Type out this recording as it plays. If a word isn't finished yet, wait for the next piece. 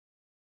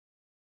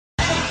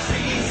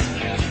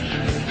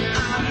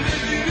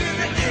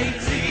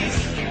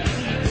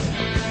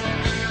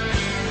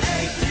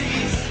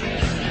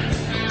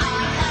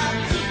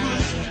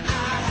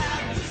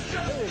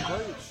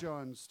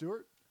Sean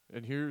Stewart.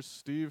 And here's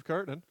Steve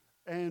Cartman.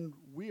 And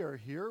we are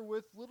here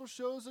with Little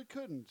Shows That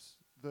Couldn't,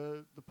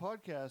 the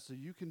podcast that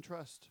you can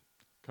trust.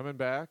 Coming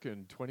back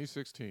in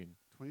 2016.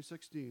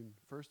 2016,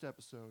 first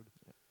episode.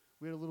 Yeah.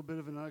 We had a little bit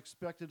of an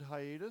unexpected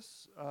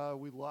hiatus.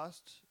 We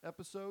lost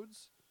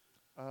episodes.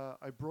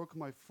 I broke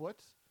my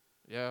foot.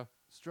 Yeah.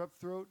 Strep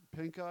throat,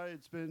 pink eye.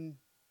 It's been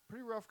a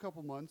pretty rough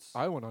couple months.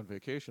 I went on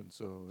vacation,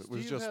 so it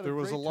was just, there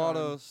was a lot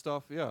of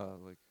stuff. Yeah,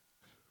 like,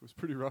 it was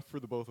pretty rough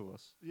for the both of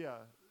us. Yeah.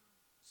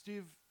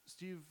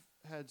 Steve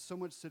had so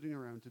much sitting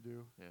around to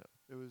do. Yeah.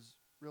 It was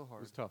real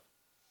hard. It was tough.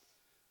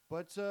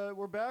 But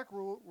we're back.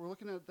 We're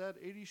looking at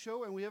that 80's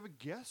show, and we have a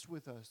guest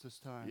with us this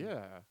time.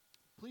 Yeah.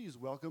 Please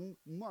welcome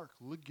Marc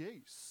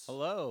Lagace.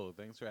 Hello.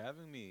 Thanks for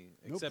having me.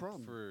 No Except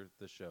problem. for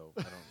the show.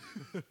 I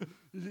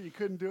don't. You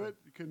couldn't do it?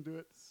 You couldn't do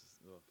it?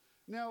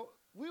 Now,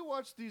 we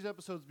watched these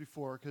episodes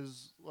before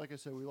because, like I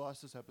said, we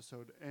lost this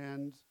episode.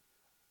 And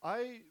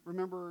I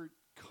remember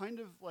kind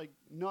of like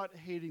not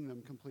hating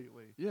them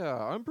completely. Yeah,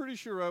 I'm pretty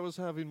sure I was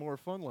having more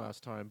fun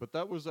last time, but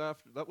that was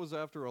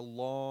after a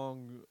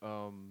long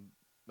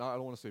I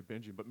don't want to say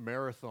binging, but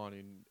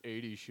marathoning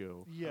 80's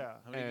show. Yeah.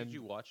 How many did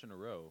you watch in a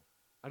row?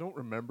 I don't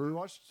remember. We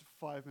watched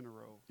 5 in a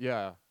row.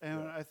 Yeah.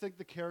 And I think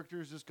the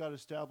characters just got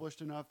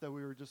established enough that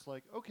we were just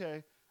like,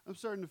 okay, I'm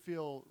starting to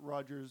feel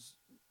Roger's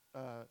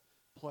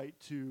plight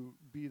to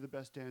be the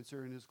best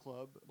dancer in his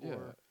club. Yeah.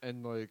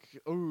 And like,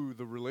 oh,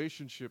 the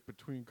relationship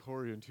between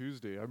Corey and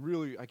Tuesday.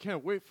 I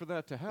can't wait for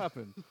that to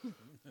happen.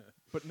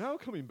 But now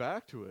coming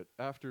back to it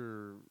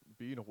after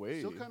being away.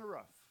 Still kind of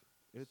rough.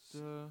 It's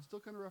still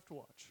kind of rough to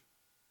watch.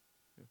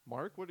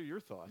 Mark, what are your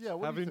thoughts? Yeah,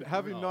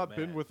 having not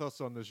been with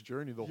us on this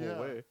journey the whole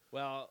way.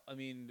 Well, I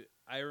mean,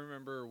 I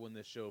remember when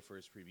this show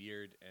first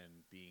premiered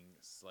and being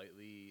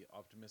slightly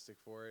optimistic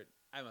for it.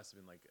 I must have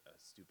been like a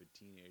stupid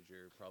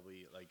teenager,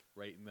 probably like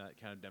right in that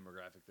kind of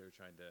demographic they're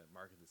trying to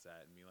market this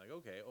at, and being like,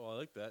 okay, well, I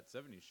like that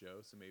 70's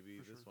show, so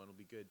maybe this one will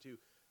be good too.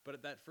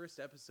 But that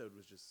first episode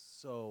was just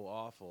so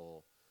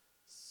awful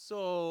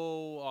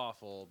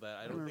that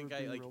I don't think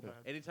I like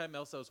anytime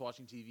else I was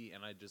watching TV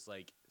and I just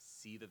like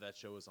see that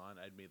show was on,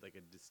 I'd made like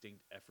a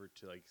distinct effort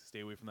to like stay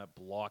away from that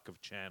block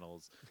of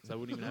channels, so I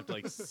wouldn't even have to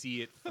like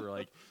see it for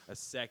like a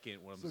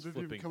second when I'm flipping.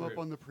 So did it come up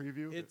on the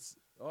preview? It's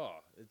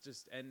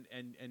just and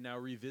now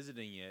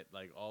revisiting it,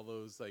 like all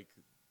those like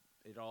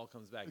it all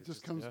comes back. It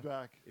just comes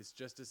back. It's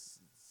just a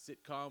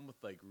sitcom with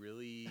like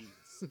really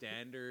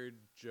standard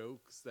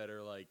jokes that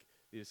are like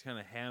they just kind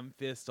of ham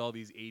fist all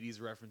these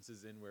 80's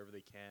references in wherever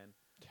they can.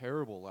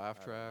 Terrible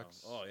laugh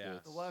tracks. Oh yeah,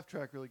 the laugh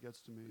track really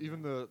gets to me.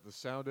 Even the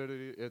sound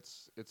editing,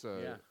 it's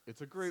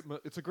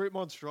a great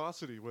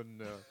monstrosity when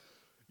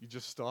you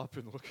just stop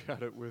and look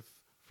at it with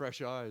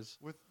fresh eyes.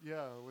 With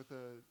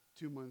a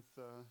 2-month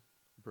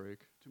break.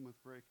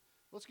 2-month break.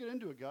 Let's get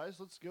into it, guys.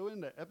 Let's go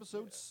into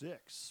episode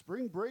 6,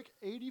 Spring Break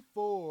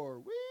 '84.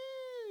 Woo,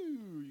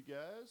 you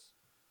guys.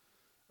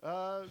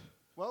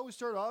 Well, we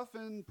start off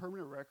in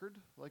permanent record,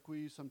 like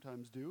we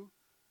sometimes do.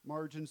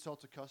 Marge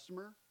insults a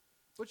customer,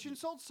 but she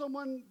insults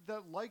someone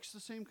that likes the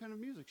same kind of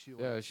music she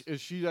likes. Yeah,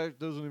 she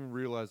doesn't even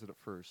realize it at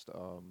first.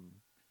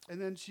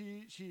 And then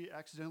she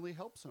accidentally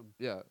helps him.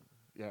 Yeah.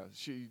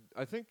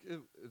 I think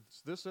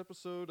it's this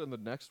episode and the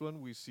next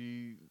one we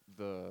see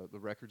the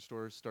record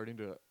store starting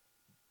to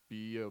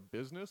be a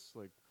business.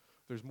 Like,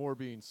 there's more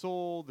being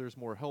sold. There's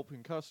more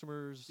helping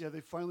customers. Yeah,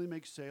 they finally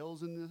make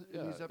sales in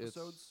these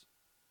episodes.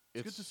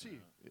 It's good to see.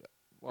 Yeah.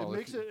 Well,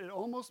 it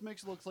almost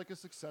makes it look like a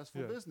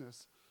successful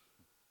business.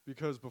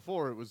 Because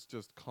before it was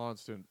just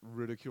constant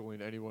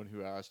ridiculing anyone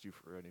who asked you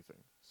for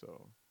anything.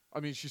 So, I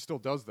mean, she still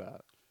does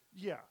that.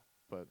 Yeah.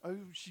 But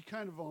she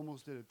kind of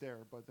almost did it there,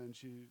 but then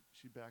she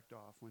backed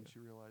off when she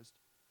realized.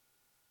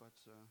 But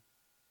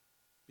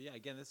yeah,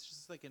 again, it's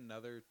just like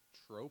another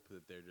trope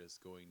that they're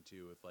just going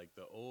to with like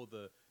the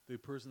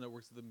person that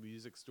works at the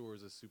music store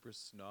is a super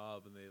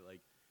snob, and they like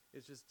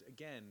it's just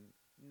again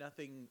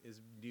nothing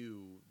is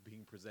new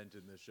being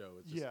presented in the show.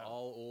 It's just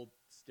all old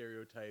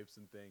stereotypes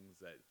and things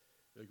that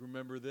like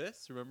remember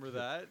this, remember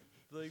that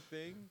like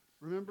thing.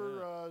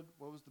 Remember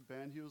what was the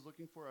band he was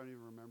looking for? I don't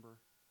even remember.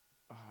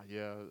 Or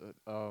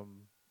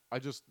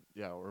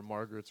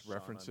Margaret's Shauna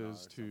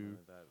references to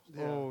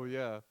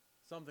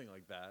something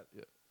like that.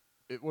 Yeah,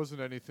 it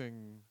wasn't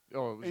anything.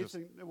 Oh, it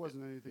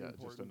wasn't anything. Yeah,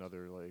 important. just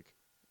another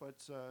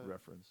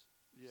reference.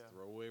 Yeah, just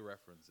throwaway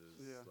references.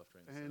 Yeah, left,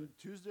 right, and and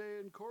Tuesday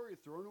and Corey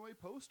throwing away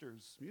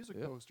posters,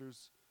 music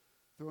posters,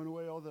 throwing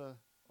away all the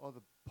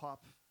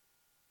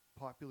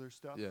popular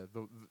stuff. Yeah,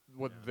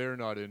 what they're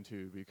not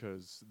into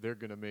because they're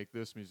gonna make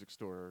this music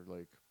store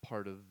like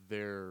part of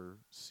their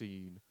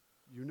scene.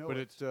 But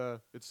it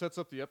sets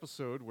up the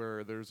episode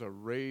where there's a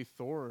Ray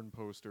Thorne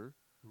poster.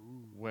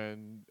 Ooh.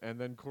 And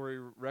then Corey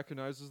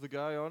recognizes the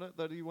guy on it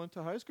that he went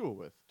to high school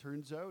with.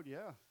 Turns out,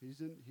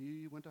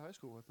 he went to high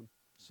school with him.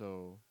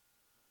 So,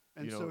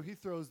 And you so know, he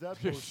throws that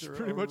it's poster.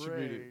 pretty much Ray.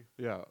 immediate.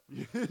 Yeah.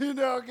 You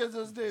know, because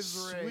his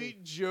name's Ray.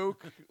 Sweet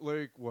joke,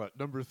 like what?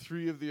 Number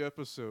 3 of the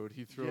episode,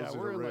 he throws Yeah, it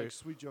we're in Ray. like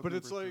sweet joke But number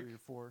it's like 3 or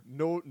 4.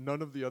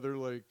 none of the other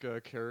like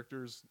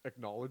characters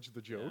acknowledge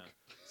the joke.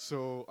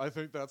 So I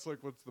think that's like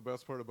what's the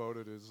best part about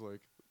it is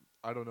like,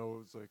 I don't know.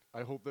 It's like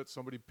I hope that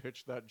somebody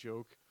pitched that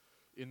joke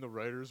in the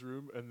writers'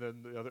 room, and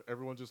then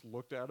everyone just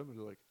looked at him and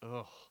they're like,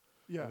 ugh.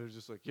 Yeah. And they're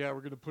just like, yeah,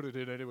 we're gonna put it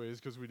in anyways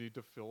because we need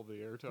to fill the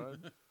airtime.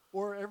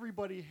 Or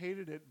everybody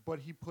hated it, but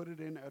he put it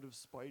in out of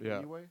spite Yeah.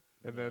 anyway.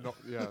 And then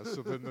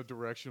so then the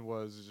direction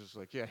was just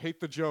like, yeah, hate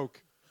the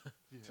joke.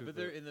 Yeah. But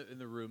they're in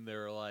the room.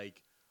 They're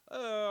like,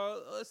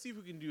 let's see if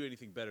we can do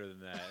anything better than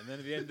that. And then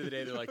at the end of the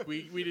day, they're like,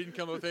 we didn't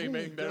come up with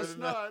anything better Guess than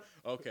not.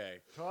 that. Okay.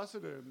 Toss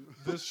it in.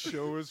 This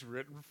show is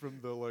written from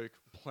the like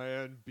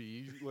Plan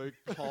B like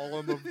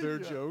column of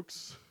their Yeah.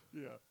 jokes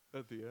Yeah.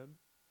 at the end.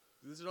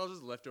 This is all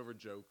just leftover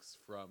jokes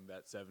from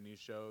that 70s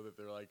show that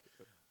they're like,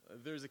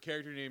 there's a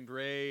character named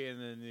Ray,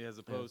 and then he has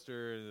a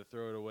poster, and they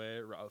throw it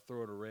away,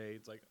 throw it to Ray.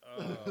 It's like,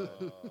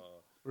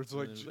 Or it's and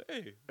like, then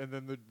it's hey. and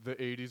then the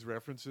 80s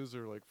references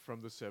are like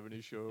from the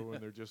 70s show,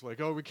 and they're just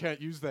like, oh, we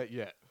can't use that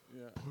yet.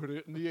 Yeah. Put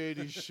it in the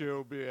 80s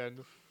show, man.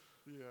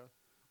 Yeah.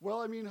 Well,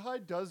 I mean,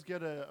 Hyde does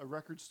get a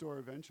record store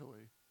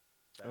eventually.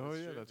 That Oh, is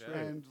yeah, true, that's right.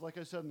 And like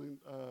I said in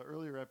the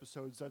earlier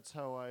episodes, that's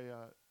how I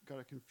got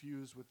it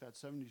confused with that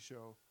 70s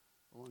show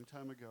a long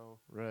time ago.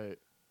 Right.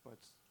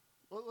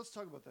 But let's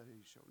talk about that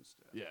 80s show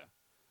instead.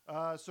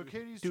 Yeah. So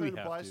Katie's Do we trying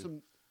to have buy to?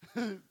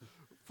 some,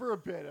 for a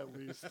bit at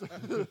least.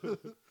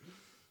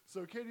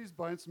 So Katie's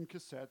buying some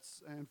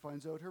cassettes and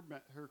finds out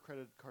her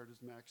credit card is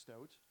maxed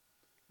out,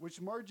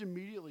 which Marge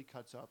immediately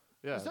cuts up.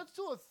 Yeah. Is that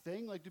still a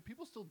thing? Like, do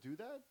people still do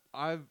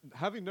that?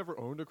 Having never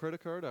owned a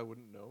credit card, I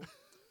wouldn't know.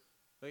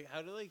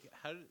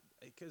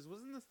 Because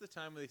wasn't this the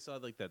time where they saw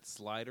like that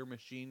slider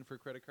machine for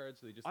credit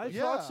cards? So they just I like,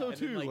 thought so and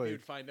too. then, like, like, they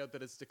would find out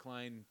that it's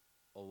declined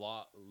a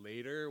lot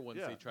later once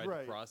Yeah, they tried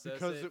right. to process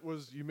because it. it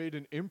was you made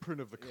an imprint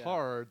of the Yeah.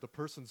 card, the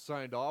person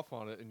signed off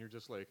on it, and you're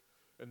just like,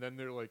 and then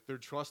they're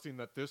trusting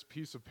that this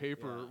piece of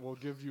paper Yeah. will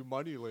give you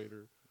money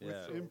later.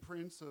 Yeah. With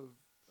imprints of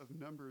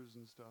numbers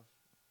and stuff.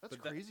 That's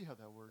But that- crazy how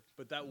that worked.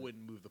 But that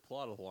wouldn't move the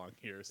plot along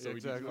here. So we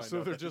need to exactly. find So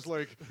out they're that just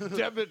it's- like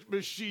debit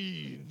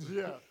machines.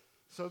 Yeah.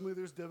 Suddenly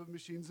there's debit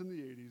machines in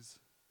the 80s.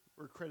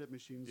 Or credit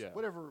machines. Yeah.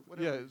 Whatever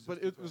Yeah, exists but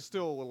it back was then.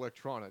 still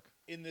electronic.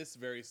 in this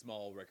very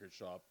small record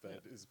shop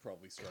that is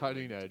probably Cutting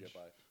struggling to edge. get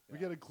by. We Yeah.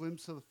 get a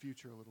glimpse of the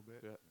future a little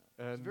bit. Yeah. It's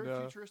And a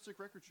very futuristic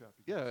record shop.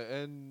 you yeah, guys.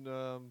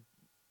 and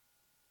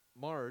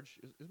Marge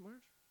is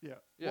Marge? Yeah.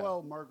 Yeah.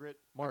 Well, Margaret.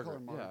 I call her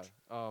Margaret. Marge.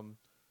 Yeah.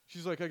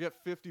 She's like, I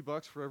get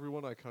 $50 for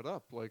everyone I cut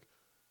up. Like,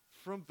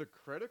 from the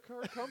credit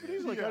card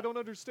companies? Like, Yeah. I don't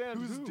understand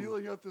Who's who.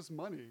 dealing out this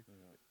money?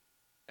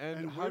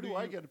 And how where do do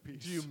I you- get a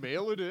piece? Do you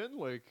mail it in?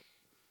 Like,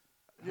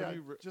 how Yeah, do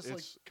you just like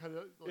it's- cut it.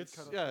 Like it's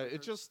cut up yeah. the It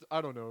cards. just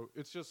I don't know.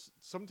 It's just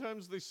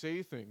sometimes they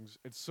say things.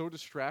 It's so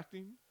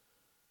distracting.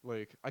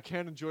 Like I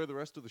can't enjoy the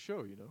rest of the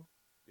show. You know.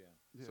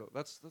 Yeah. So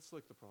that's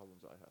like the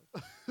problems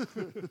I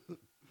have.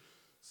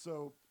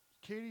 So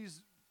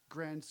Katie's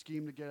grand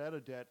scheme to get out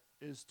of debt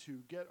is to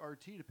get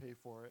RT to pay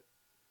for it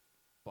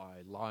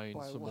By lying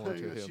by some more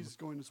lying to that him. she's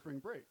going to Spring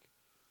Break.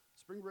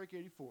 Spring Break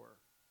 '84,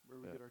 where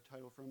we Yeah. get our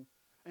title from.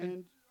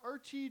 And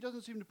RT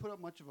doesn't seem to put up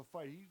much of a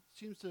fight. He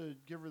seems to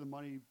give her the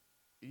money.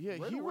 Yeah,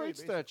 right he away, writes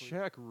that basically.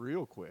 check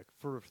real quick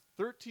for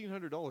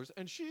 $1,300,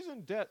 and she's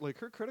in debt. Like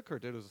her credit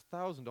card debt is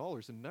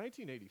 $1,000 in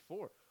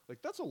 1984.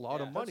 Like that's a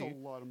lot of Yeah, money. That's a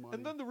lot of money.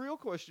 And then the real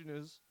question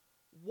is,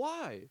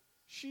 why?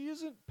 She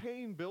isn't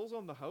paying bills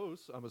on the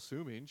house. I'm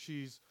assuming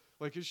she's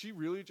like, is she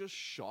really just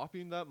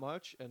shopping that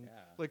much? And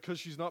Yeah. like, because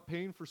she's not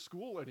paying for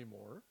school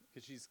anymore.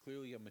 Because she's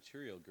clearly a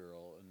material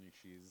girl, and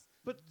she's.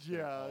 But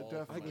yeah, all for I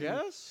definitely. money.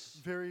 guess,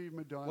 Very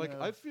Madonna. like,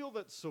 I feel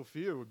that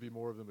Sophia would be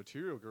more of the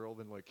material girl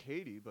than like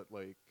Katie. But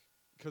like,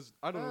 because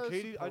I don't know, I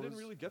Katie, I didn't suppose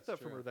really get that's that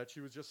from her. true. That she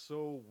was just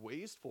so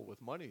wasteful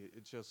with money.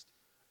 It just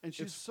and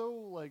she's it's- so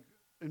like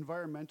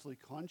environmentally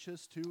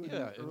conscious too.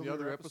 yeah. In the earlier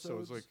other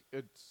episodes, like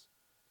it's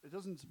it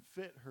doesn't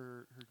fit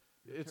her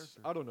it's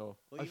character. I don't know.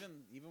 Well, I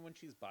even when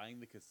she's buying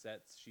the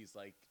cassettes, she's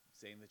like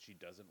saying that she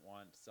doesn't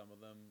want some of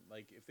them.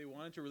 Like, if they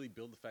wanted to really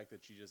build the fact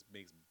that she just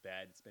makes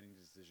bad spending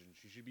decisions,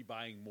 she should be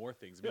buying more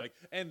things and be Yeah. like,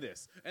 and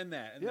this, and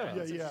that, and Yeah. that.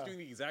 Yeah, Instead, yeah. she's doing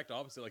the exact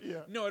opposite. Like,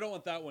 Yeah. no, I don't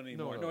want that one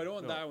anymore. No, I don't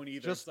want that one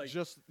either. Just it's like,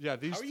 just yeah.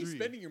 These how are you three.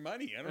 spending your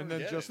money? I don't And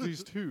then get just it.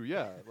 these two,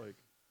 yeah, like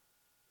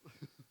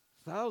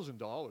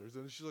 $1,000,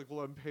 and she's like,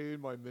 "Well, I'm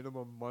paying my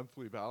minimum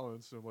monthly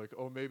balance," and I'm like,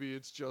 "Oh, maybe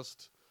it's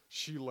just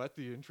she let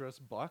the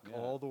interest buck Yeah.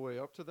 all the way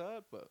up to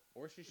that." But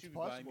Or she should It's be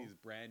buying possible. these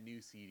brand new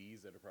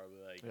CDs that are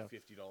probably like Yeah.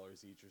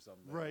 $50 each or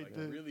something. Right, Like,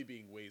 the- really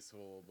being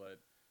wasteful, but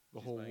the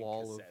she's whole buying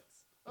wall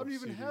cassettes. I don't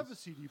even have a CDs.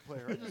 CD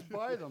player. I just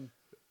buy them.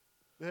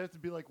 They have to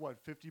be like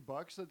what,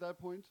 $50 at that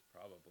point?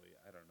 Probably,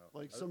 I don't know.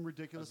 Like I- some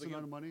ridiculous looking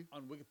amount of money.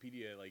 On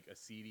Wikipedia, like a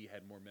CD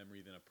had more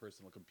memory than a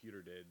personal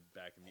computer did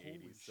back in the Holy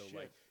 80s. So shit.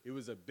 like it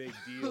was a big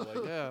deal.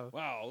 Like, Yeah.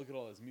 wow, look at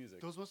all this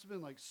music. Those must have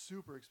been like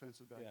super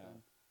expensive back Yeah.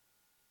 then.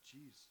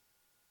 Jeez,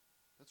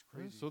 that's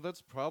crazy. so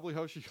that's probably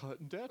how she got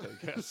in debt,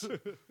 I guess.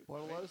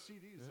 Bought a lot of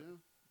CDs. Yeah.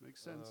 Yeah.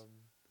 Makes sense.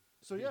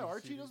 So yeah,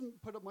 RT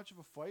doesn't put up much of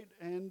a fight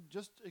and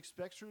just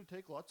expects her to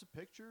take lots of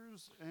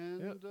pictures and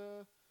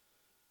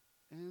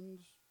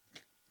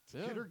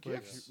get her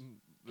gifts.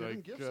 Give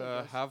him gifts,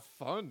 I guess. Have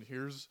fun.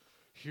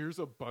 Here's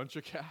a bunch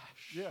of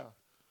cash. Yeah,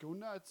 go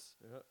nuts.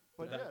 Yeah.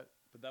 But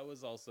But that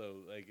was also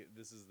like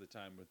this is the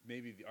time with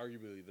maybe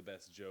arguably the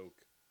best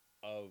joke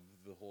of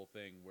the whole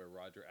thing where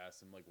Roger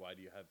asks him like, "Why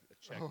do you have a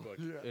checkbook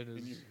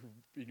in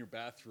your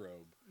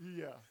bathrobe?"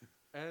 Yeah,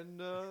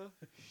 and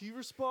he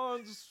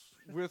responds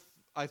with,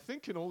 I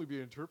think, can only be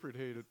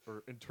interpreted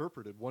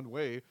one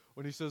way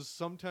when he says,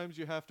 "Sometimes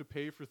you have to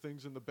pay for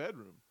things in the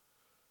bedroom."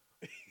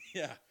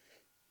 Yeah.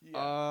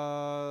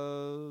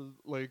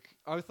 Like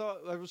I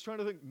was trying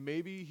to think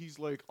maybe he's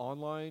like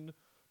online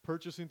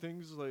purchasing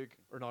things like,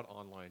 or not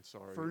online,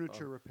 sorry.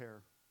 Furniture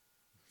repair.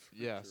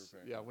 Yes.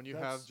 Yeah, when you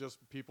have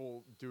just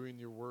people doing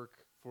your work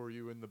for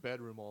you in the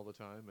bedroom all the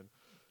time. And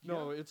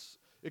no,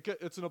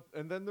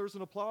 and then there's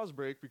an applause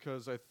break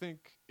because I think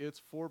it's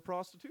for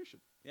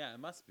prostitution. Yeah, it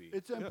must be.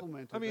 It's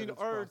implemented. I mean,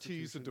 it's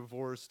RT's a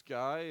divorced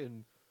guy,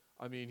 and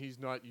I mean, he's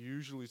not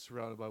usually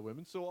surrounded by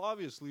women, so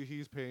obviously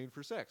he's paying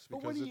for sex.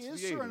 But when he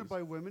is surrounded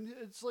by women,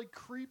 it's like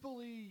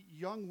creepily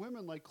young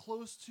women, like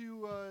close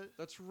to.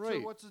 That's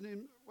right. To what's his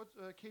name? What's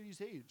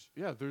Katie's age?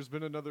 Yeah, there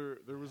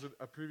was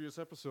a previous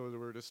episode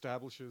where it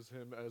establishes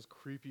him as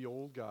creepy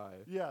old guy.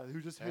 Yeah, who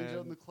just hangs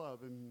out in the club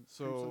and creeps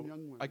on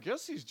young women. I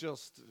guess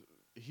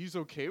he's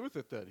okay with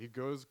it then. He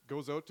goes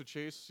out to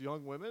chase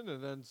young women,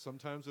 and then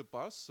sometimes it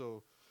busts.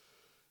 So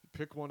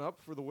pick one up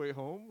for the way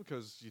home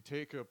because you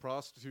take a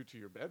prostitute to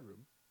your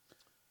bedroom.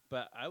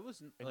 But I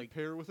wasn't and like you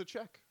pay her with a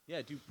check.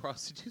 Yeah, do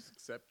prostitutes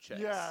accept checks?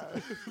 Yeah,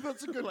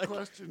 that's a good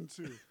question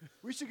too.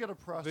 We should get a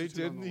prostitute.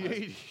 They did in the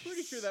 80s.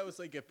 Pretty sure that was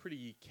like a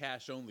pretty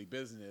cash-only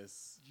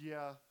business.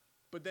 Yeah.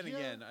 But then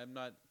again, I'm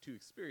not too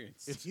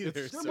experienced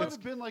either. There might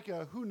have been like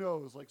who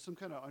knows, like some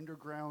kind of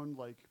underground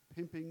like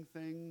pimping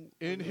thing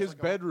in his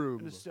bedroom,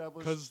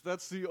 because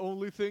that's the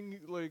only thing.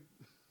 Like,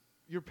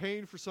 you're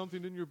paying for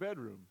something in your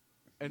bedroom,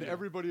 and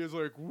everybody is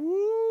like,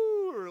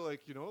 "Woo!" or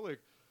like, like,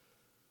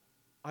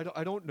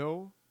 I don't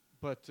know,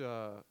 but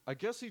I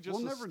guess he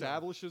just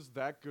establishes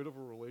that good of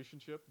a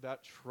relationship,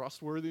 that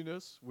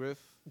trustworthiness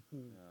with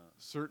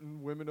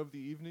certain women of the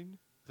evening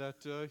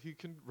that he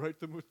can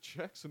write them with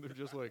checks, and they're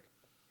just like,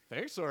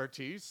 "Thanks,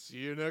 RT. See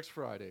you next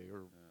Friday,"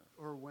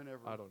 or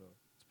whenever. I don't know.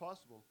 It's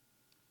possible.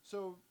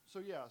 So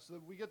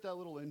we get that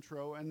little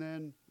intro, and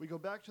then we go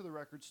back to the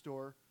record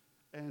store,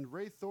 and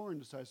Ray Thorne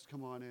decides to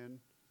come on in,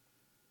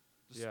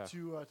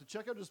 to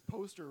check out his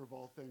poster of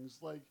all things,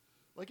 like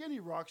any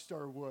rock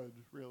star would,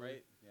 really.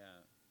 Right? Yeah.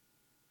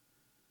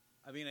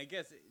 I mean, I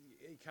guess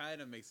it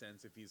kind of makes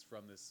sense if he's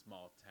from this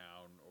small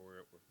town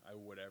or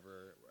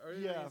whatever. Or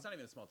it's not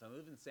even a small town. They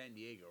live in San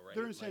Diego, right?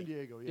 They're in San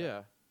Diego,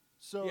 yeah.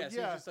 So he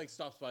just like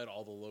stops by at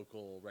all the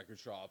local record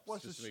shops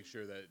just to make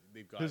sure that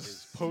they've got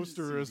his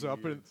poster is up,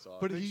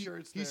 but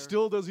he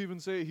still does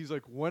even say, he's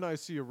like, when I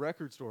see a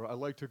record store, I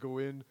like to go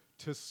in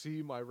to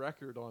see my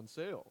record on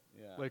sale,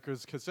 like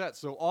his cassette.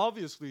 So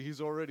obviously he's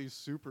already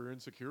super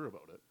insecure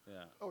about it.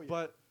 Yeah. Oh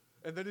yeah.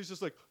 And then he's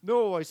just like,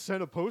 no, I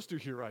sent a poster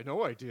here. I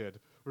know I did.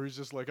 Or he's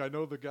just like, I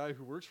know the guy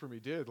who works for me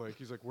did. Like,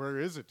 he's like, where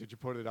is it? Did you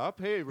put it up?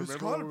 Hey,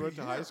 remember when we went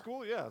to high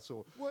school? Yeah.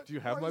 So do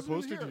you have my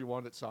poster? Do you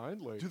want it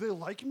signed? Like, do they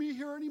like me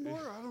here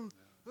anymore? I don't.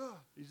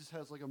 He just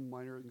has like a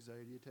minor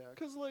anxiety attack.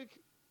 Because like,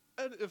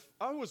 and if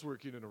I was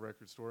working in a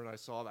record store and I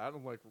saw that,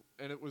 I'm like,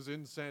 and it was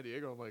in San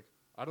Diego, I'm like,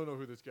 I don't know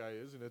who this guy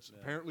is, and it's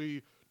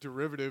apparently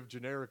derivative,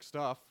 generic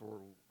stuff, or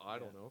I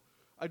don't know.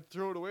 I'd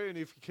throw it away, and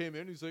if he came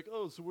in, he's like,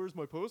 oh, so where's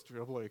my poster?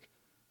 I'm like,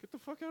 get the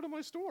fuck out of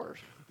my store.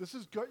 This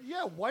is good.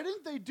 Yeah, why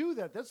didn't they do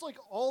that? That's like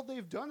all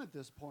they've done at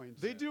this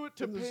point. They do it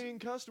to paying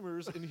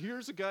customers, and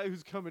here's a guy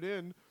who's coming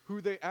in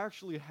who they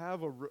actually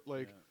have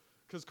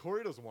because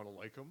Corey doesn't want to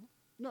like him.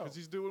 No. Because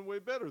he's doing way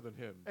better than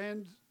him.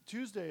 And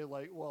Tuesday,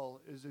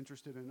 is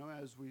interested in him,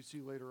 as we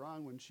see later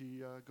on when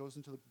she goes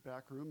into the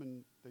back room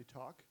and they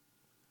talk.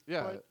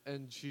 Yeah,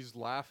 and she's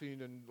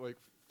laughing and like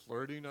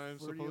flirting, I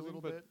suppose. A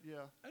little bit, yeah.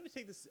 I'm going to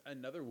take this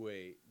another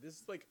way.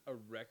 This is like a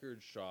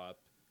record shop.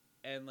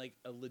 And, like,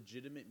 a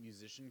legitimate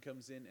musician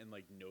comes in and,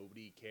 like,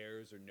 nobody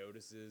cares or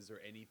notices or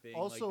anything.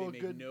 Also like,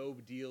 they make no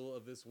deal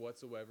of this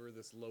whatsoever,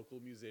 this local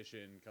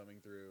musician coming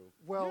through.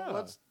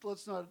 Well,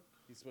 let's not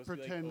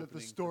pretend that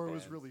the store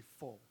was really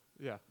full.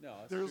 Yeah. No,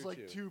 that's There's, true like,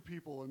 too. 2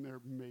 people in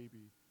there,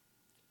 maybe.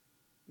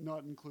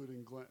 Not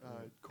including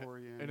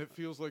Corey and it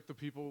feels like the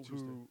people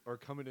who are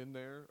coming in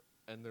there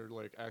and they're,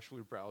 like,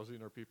 actually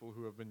browsing are people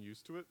who have been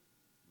used to it.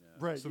 Yeah.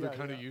 Right, so they're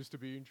kind of used to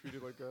being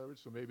treated like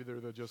garbage. So maybe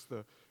they're just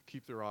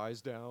keep their eyes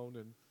down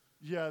and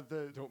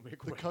don't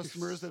make the waves.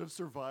 customers that have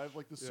survived,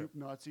 like the soup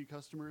Nazi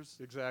customers.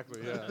 Exactly.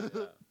 Yeah.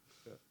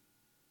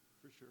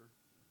 For sure.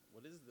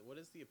 What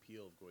is the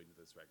appeal of going to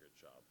this record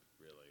shop?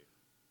 Really,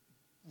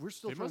 we're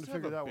still trying to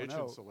figure that one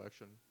out.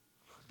 Selection.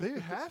 They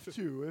have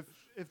to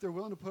if they're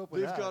willing to put up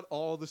with that. They've got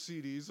all the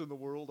CDs in the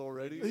world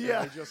already.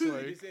 Yeah. Just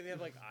like they say they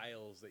have like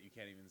aisles that you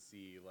can't even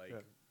see. Like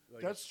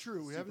that's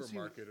true. We haven't seen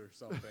supermarket or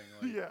something.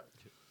 Yeah.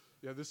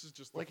 Yeah, this is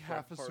just the Like front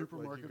half a part,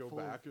 supermarket Like you go full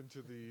of- back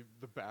into the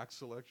back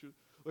selection.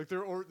 Like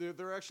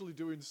they're actually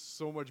doing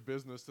so much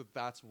business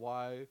that's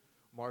why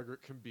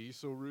Margaret can be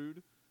so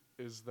rude.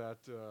 Is that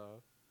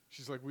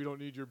she's like, we don't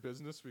need your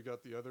business. We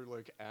got the other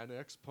like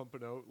annex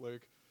pumping out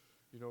like,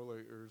 like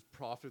or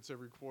profits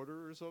every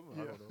quarter or something. I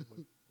Yeah. don't know.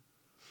 Like,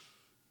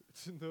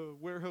 it's in the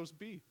warehouse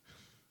B,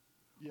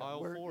 Yeah,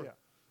 aisle 4. Yeah.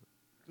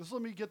 Just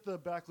let me get the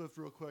backlift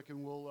real quick,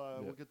 and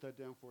we'll get that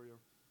down for you.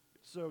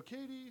 So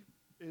Katie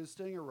is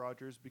staying at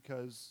Rogers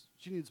because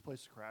she needs a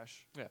place to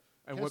crash. Yeah.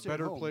 And Can't what stay at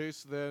better home.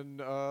 place than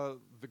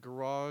the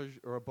garage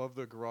or above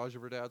the garage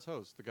of her dad's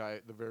house?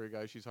 The very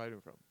guy she's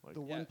hiding from. Like,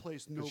 The Yeah. one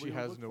place 'cause nobody she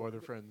has would no look other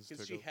for. friends to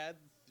Because go.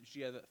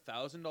 she had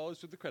 $1,000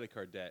 for the credit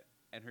card debt,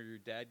 and her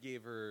dad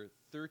gave her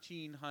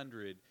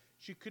 $1,300.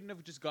 She couldn't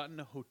have just gotten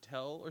a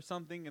hotel or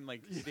something and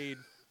like stayed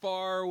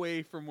far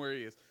away from where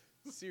he is.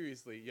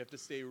 Seriously, you have to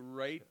stay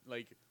right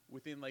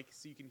within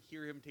so you can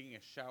hear him taking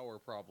a shower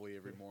probably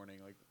every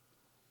morning. Like,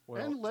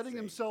 Well, and letting insane.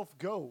 himself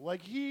go.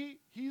 Like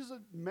he's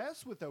a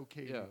mess without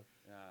Katie. yeah.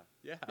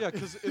 yeah, Yeah,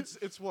 because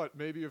it's what,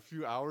 maybe a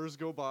few hours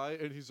go by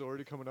and he's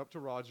already coming up to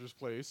Roger's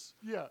place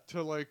Yeah.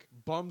 to like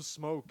bum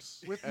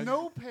smokes With and-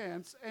 no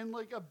pants and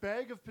like a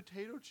bag of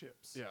potato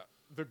chips. Yeah,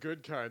 the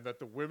good kind that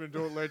the women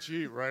don't let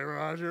you eat, right,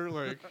 Roger?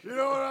 Like, You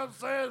know what I'm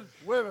saying?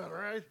 Women,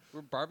 right?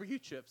 Were barbecue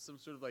chips some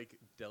sort of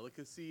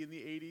delicacy in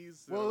the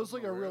 80s? Well, it was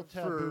like a real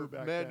taboo for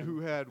back men then.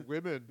 who had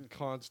women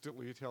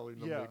constantly telling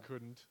them Yeah. they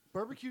couldn't.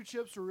 Barbecue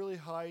chips were really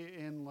high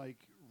in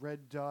like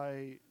red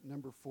dye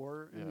number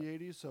 4 in Yeah. the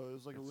 80s, so it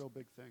was like a It's- real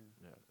big thing.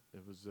 Yeah,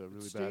 it was really It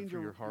bad stained for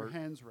your heart.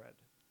 hands red.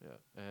 Yeah,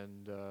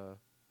 and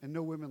And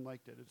no women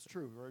liked it. It's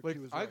true, right? like He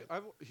was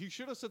right. he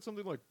should have said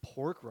something like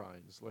pork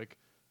rinds, like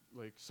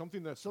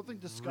something that's Something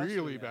disgusting,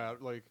 really yeah.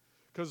 bad, like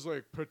because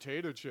like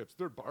potato chips,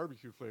 they're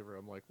barbecue flavor.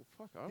 I'm like, well,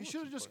 fuck. I He want should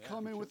have some just barbecue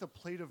come in chips. with a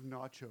plate of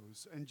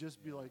nachos and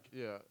just be like,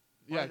 Yeah.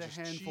 Buy Yeah, the just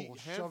handful, cheat,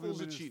 shove handfuls them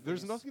of in his cheese.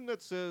 There's face. nothing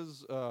that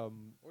says Or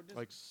just-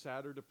 like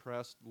sad or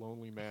depressed,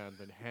 lonely man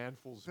than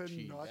handfuls Than of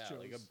cheese. not- Yeah,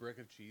 like a nachos. brick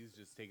of cheese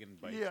just taking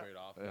bites Yeah. right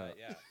off Yeah. that.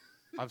 Yeah.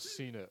 I've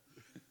seen it.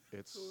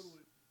 It's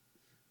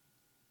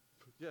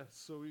yeah.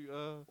 So we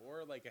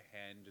Or like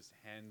just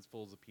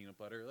handfuls of peanut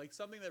butter. Like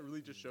something that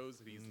really just shows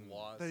that he's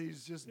lost. that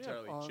he's just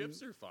entirely. on-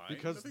 Chips are fine.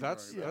 because nothing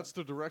that's wrong with that's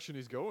the direction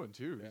he's going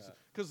too. Yeah.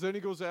 Because then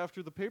he goes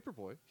after the paper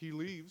boy. He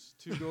leaves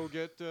to go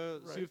get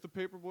Right. see if the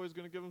paper boy is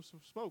going to give him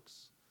some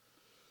smokes,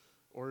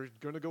 or he's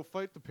going to go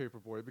fight the paper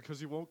boy because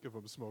he won't give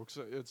him smokes.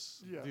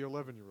 It's Yeah. the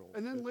 11-year-old.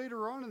 And then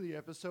later on in the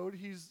episode,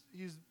 he's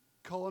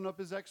calling up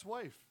his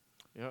ex-wife.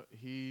 Yeah,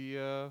 he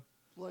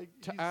Like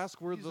to he's- ask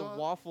where he's the on-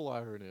 waffle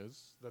iron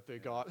is that they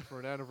got for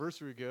an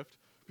anniversary gift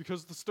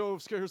because the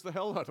stove scares the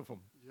hell out of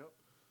him. Yep.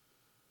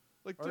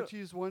 Like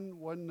Archie's he's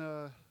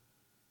a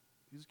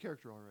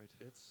character, all right.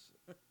 it's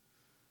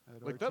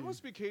At like that Archie.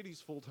 must be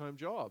Katie's full-time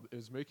job,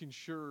 is making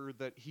sure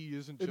that he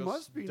isn't It just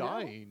must be now.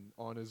 dying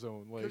on his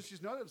own. Like, because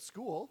she's not at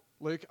school.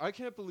 like I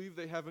can't believe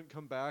they haven't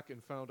come back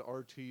and found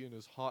RT in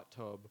his hot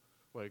tub,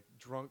 like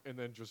drunk and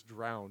then just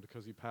drowned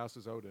because he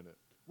passes out in it.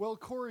 Well,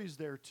 Corey's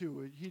there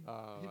too. He'd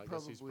I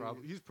guess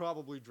probably. he's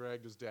probably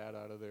dragged his dad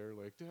out of there,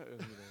 like, Dad,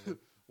 and,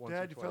 once or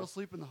Dad, you fell twice.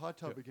 asleep in the hot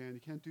tub Yeah. again. You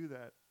can't do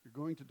that. You're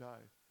going to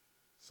die.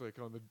 It's like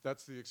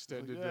that's the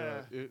extended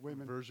yeah,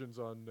 women. versions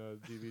on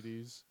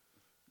DVDs.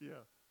 Yeah.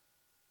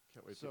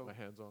 Can't wait to So- get my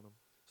hands on them.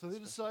 So they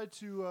decide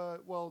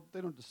to. Well,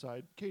 they don't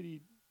decide.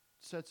 Katie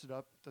sets it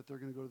up that they're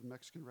going to go to the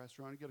Mexican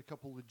restaurant and get a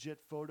couple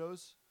legit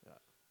photos. Yeah.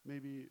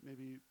 Maybe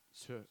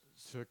To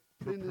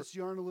spin this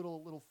yarn a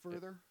little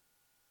further.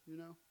 You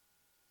know.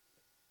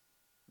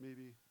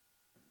 Maybe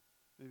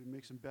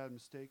make some bad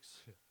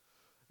mistakes.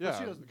 yeah,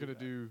 she doesn't do gonna that.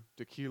 do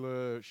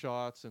tequila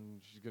shots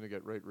and she's gonna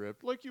get right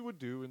ripped like you would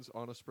do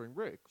on a spring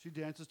break. She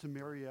dances to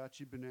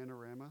Mariachi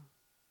Bananarama,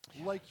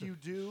 like you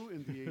do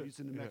in the 80s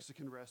in a Yeah.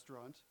 Mexican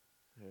restaurant.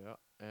 Yeah,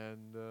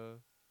 and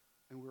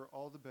We're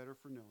all the better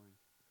for knowing.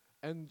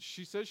 and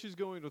she says she's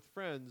going with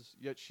friends,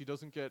 yet she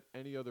doesn't get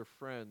any other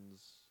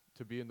friends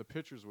to be in the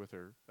pictures with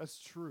her. That's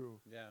true.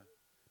 Yeah.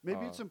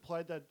 Maybe it's Uh,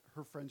 implied that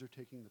her friends are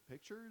taking the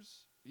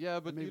pictures. Yeah,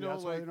 but Maybe you know,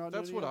 that's why like they're not in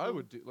that's any what of I them?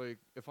 would do. Like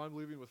if I'm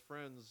leaving with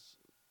friends,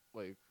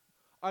 like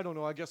I don't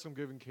know. I guess I'm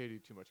giving Katie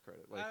too much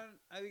credit. Like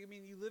I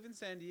mean, you live in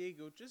San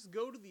Diego. Just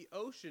go to the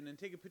ocean and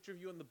take a picture of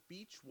you on the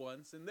beach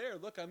once. And there,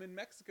 look, I'm in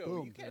Mexico.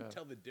 Boom. You can't Yeah.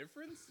 tell the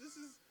difference. This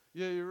is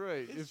yeah, you're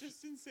right. it's If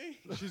just insane.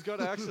 she's got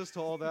access to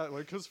all that,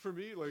 like, because for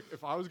me, like,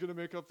 if I was gonna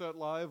make up that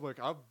live, like,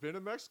 I've been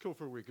in Mexico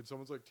for a week, and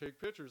someone's like, take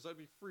pictures, I'd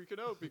be freaking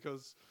out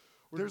because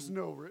There's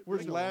no. we're there's no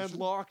ocean.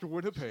 landlocked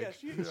Winnipeg. Yeah,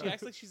 she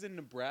acts like she's in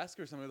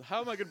Nebraska or something. How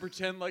am I going to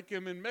pretend like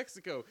I'm in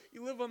Mexico?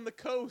 You live on the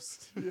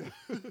coast. The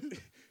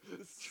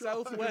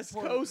southwest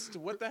point. coast.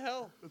 What the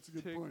hell? That's a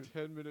good Take point.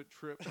 10-minute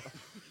trip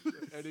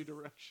any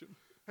direction.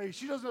 Hey,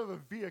 she doesn't have a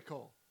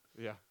vehicle,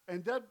 Yeah,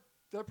 and that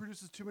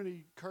produces too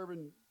many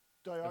carbon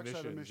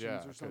dioxide emissions yeah,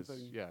 or 'cause,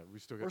 something, Yeah, we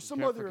still get or some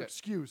can't other forget-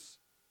 excuse.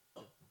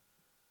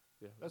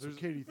 Yeah, That's there's-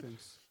 what Katie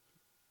thinks.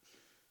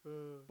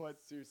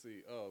 But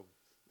Seriously,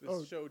 this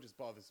Oh. show just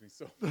bothers me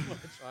so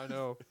much. I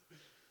know.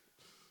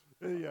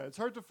 Yeah, it's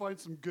hard to find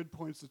some good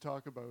points to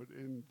talk about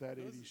in that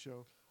Those- 80s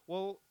show.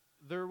 Well,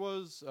 there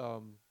was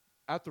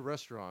at the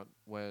restaurant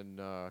when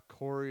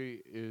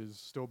Corey is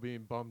still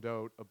being bummed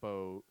out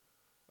about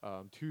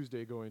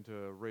Tuesday going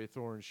to Ray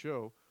Thorne's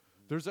show.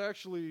 There's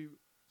actually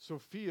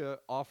Sophia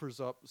offers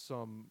up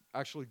some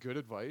actually good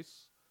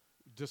advice,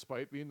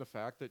 despite being the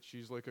fact that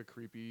she's like a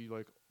creepy,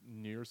 like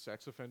near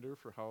sex offender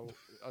for how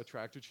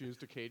attracted she is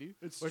to Katie.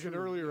 It's like in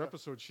true, earlier yeah.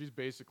 episodes, she's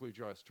basically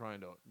just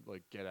trying to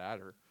like get at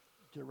her.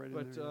 Get right in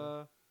But there.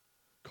 yeah.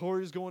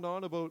 Corey's going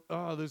on about,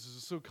 this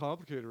is so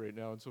complicated right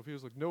now, and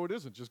Sophia's like, no, it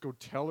isn't. Just go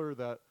tell her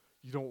that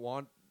you don't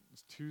want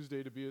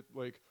Tuesday to be at,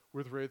 like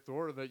with Ray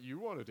Thor, and that you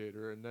want to date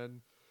her, and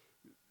then,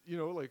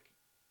 like,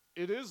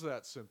 it is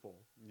that simple.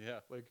 Yeah.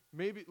 Like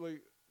maybe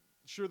like,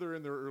 sure they're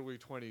in their early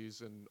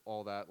 20s and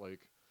all that.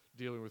 Like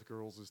dealing with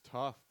girls is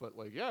tough, but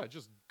like, yeah,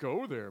 just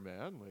go there,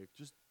 man. Like,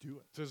 Just do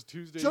it. does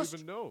Tuesday Just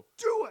even know?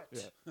 Do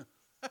it! Yeah.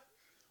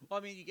 Well,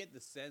 I mean, you get the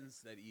sense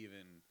that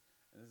even,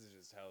 and this is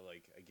just how,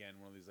 like, again,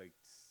 one of these, like,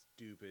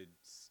 stupid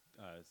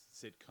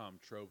sitcom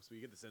tropes, but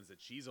you get the sense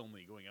that she's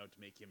only going out to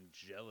make him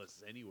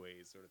jealous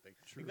anyway, sort of thing.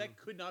 True. Like, that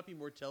could not be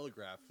more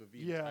telegraphed of the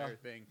Yeah, entire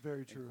thing.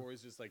 very true. And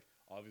Corey's just, like,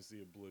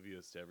 obviously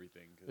oblivious to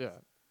everything. Cause Yeah.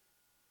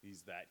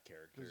 he's that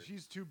character. Because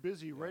he's too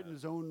busy writing Yeah.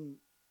 his own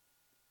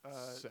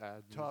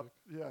Sad top.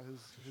 music Yeah,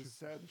 his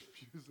sad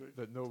music.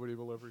 that nobody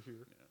will ever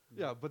hear.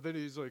 Yeah. Yeah, but then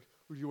he's like,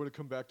 "Would you want to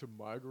come back to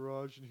my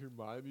garage and hear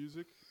my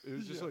music?" It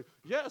was just Yeah. like,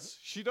 "Yes,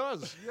 she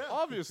does. Yeah.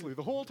 Obviously,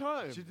 the whole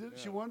time." She did.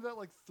 She Yeah. wanted that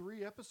like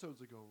 3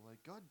 episodes ago.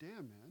 Like,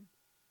 goddamn, man.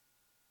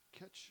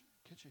 Catch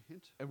a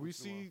hint. And we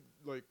once in a while. see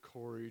like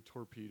Corey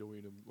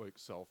torpedoing him like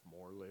self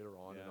more later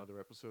on in Yeah. other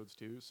episodes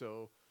too.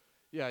 So,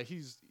 yeah,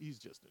 he's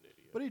just an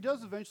idiot. But he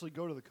does eventually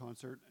go to the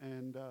concert,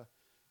 and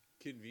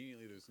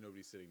Conveniently, there's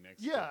nobody sitting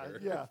next yeah, to her.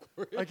 yeah. of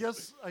course. I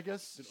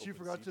guess It's an she open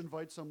forgot seat. to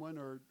invite someone,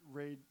 or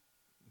Ray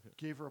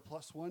gave her a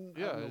 +1. I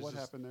Yeah, don't know it's what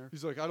just- happened there.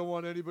 He's like, I don't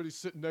want anybody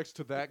sitting next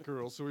to that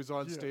girl. So he's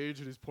on Yeah. stage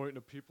and he's pointing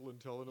at people and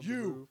telling them to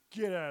You move.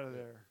 get out of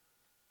Yeah. there.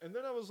 And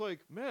then I was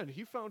like, man,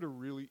 he found her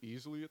really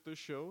easily at this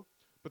show.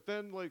 But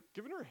then, like,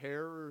 given her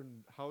hair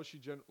and how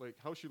she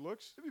how she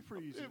looks, It'd be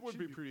pretty easy. it would She'd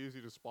be pretty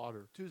easy to spot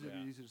her. Tuesday would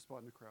Yeah. be easy to spot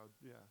in the crowd.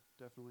 Yeah,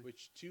 definitely.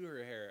 Which, to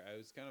her hair, I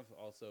was kind of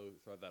also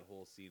throughout that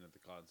whole scene at the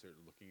concert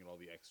looking at all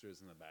the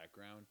extras in the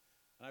background.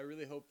 And I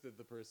really hope that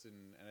the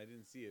person, and I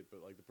didn't see it,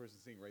 but like the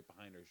person sitting right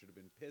behind her should have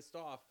been pissed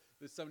off.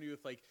 There's somebody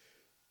with like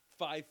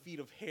 5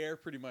 feet of hair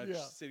pretty much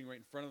Yeah. sitting right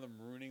in front of them,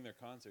 ruining their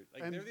concert.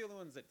 Like, And- they're the only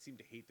ones that seem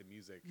to hate the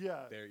music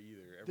Yeah. there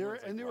either. They're,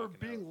 Everyone's, like, and they were rocking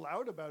being out.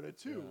 loud about it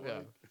too. Yeah. Yeah.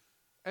 Like,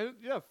 And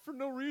yeah, for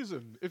no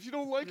reason. If you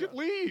don't like it, Yeah.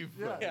 leave.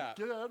 yeah, Yeah.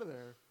 get out of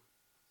there.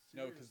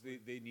 No, because they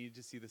needed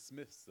to see the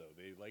Smiths, though.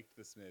 They liked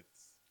the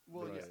Smiths.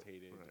 Well, they yeah. just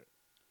hated. Right.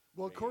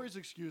 Well, Ray. Corey's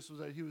excuse was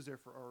that he was there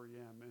for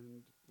REM,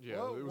 and Yeah,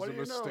 well, it was what a do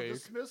you know? The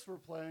mistake. Smiths were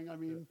playing. I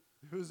mean,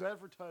 it was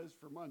advertised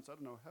for months. I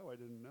don't know how I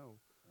didn't know.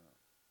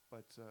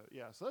 But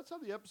yeah, so that's how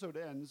the episode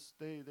ends.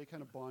 They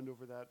kind of bond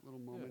over that little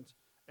moment,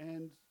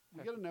 and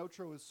we get an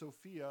outro with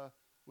Sophia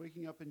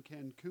waking up in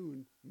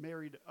Cancun,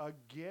 married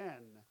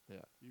again.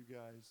 Yeah. You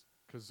guys.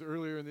 Because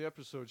earlier in the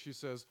episode, she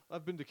says,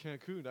 I've been to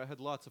Cancun. I had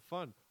lots of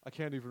fun. I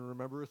can't even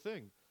remember a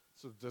thing.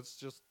 So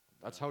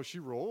that's how she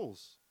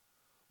rolls.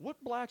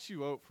 What blacks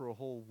you out for a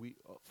whole week,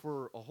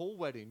 for a whole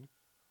wedding,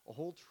 a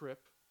whole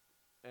trip,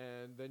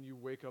 and then you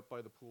wake up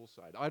by the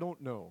poolside? I don't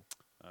know.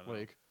 I don't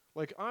know.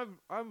 Like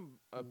I'm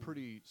a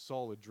pretty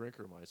solid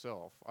drinker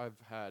myself. I've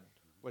had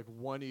like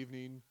one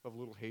evening of a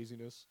little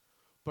haziness,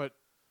 but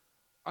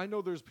I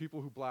know there's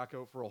people who black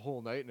out for a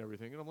whole night and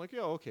everything, and I'm like,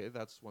 yeah, okay,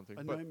 that's one thing.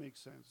 A But night makes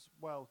sense.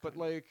 Well, but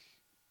like,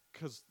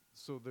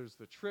 so there's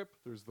the trip,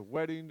 there's the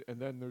wedding, and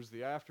then there's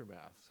the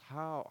aftermath.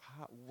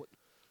 What?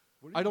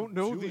 what are I you don't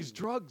know doing? these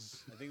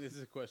drugs. I think this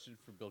is a question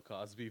for Bill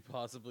Cosby,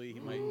 possibly. He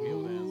might be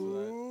able to answer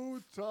that.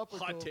 Ooh,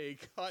 topical.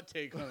 Hot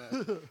take on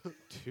that.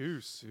 Too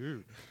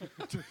soon.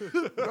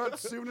 Not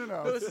soon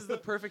enough. No, this is the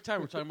perfect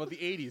time. We're talking about the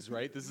 80s,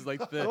 right? This is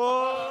like the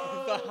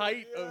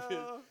height of his.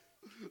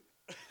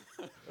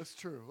 That's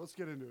true. Let's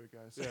get into it,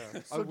 guys. Yeah.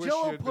 I So wish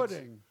Jello he had been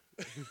pudding.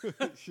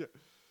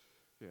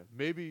 yeah.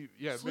 Maybe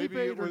Sleep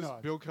maybe aid it or was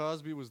not? Bill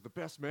Cosby was the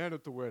best man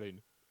at the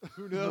wedding.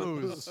 Who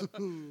knows?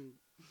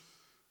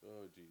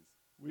 Oh, jeez.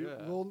 Yeah.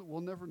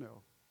 We'll never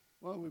know.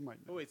 Well, we might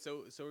know. Oh, wait.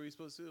 So are we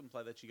supposed to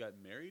imply that she got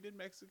married in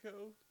Mexico?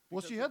 Well,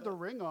 because she of had the that?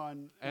 ring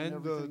on And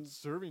everything. the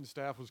serving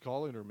staff was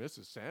calling her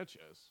Mrs.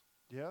 Sanchez.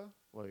 Yeah.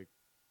 Like,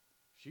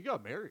 she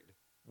got married.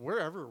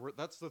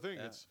 That's the thing.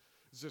 Yeah. It's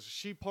just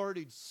she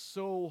partied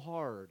so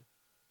hard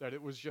that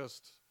it was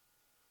just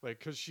like,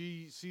 because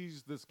she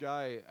sees this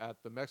guy at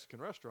the Mexican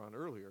restaurant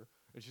earlier,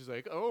 and she's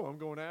like, "Oh, I'm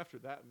going after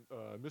that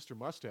Mr.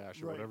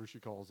 Mustache or Right. whatever she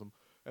calls him,"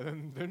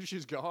 and then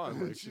she's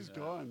gone. Like, She's Yeah.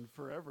 gone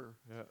forever.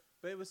 yeah,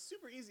 But it was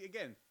super easy.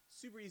 Again,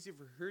 super easy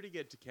for her to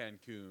get to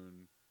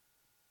Cancun.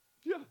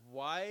 yeah.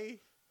 Why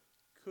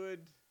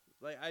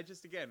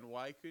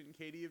why couldn't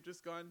Katie have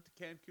just gone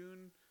to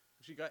Cancun?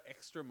 If she got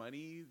extra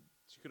money,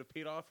 she could have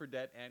paid off her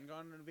debt and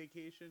gone on a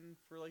vacation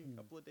for like a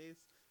couple of days.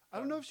 I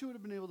don't know if she would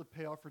have been able to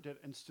pay off her debt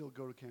and still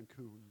go to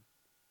Cancun.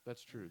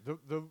 That's true.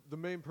 The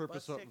main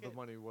purpose bus of the ticket.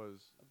 money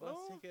was A bus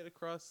ticket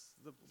across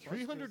the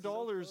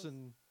 $300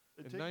 in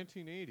It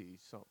 1980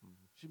 something.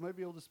 She might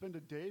be able to spend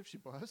a day if she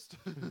bussed.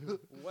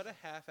 What a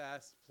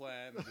half-assed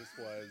plan this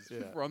was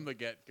Yeah. from the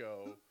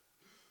get-go.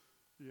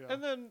 Yeah.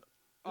 And then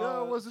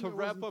Yeah, it wasn't- to it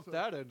wrap wasn't up so-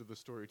 that end of the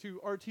story too,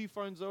 RT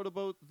finds out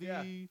about the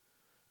Yeah.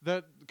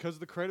 that because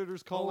the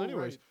creditors call Oh,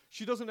 anyways. right.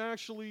 She doesn't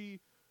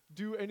actually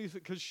do anything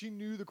because she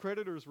knew the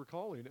creditors were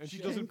calling, and She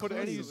she doesn't came put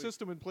any clean.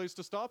 system in place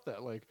to stop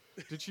that. Like,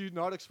 did she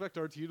not expect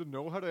RT to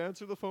know how to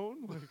answer the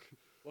phone? Like,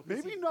 Well,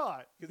 Maybe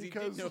not. because he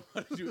Because didn't know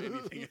how to do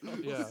anything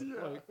else. yeah,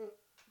 Yeah. like,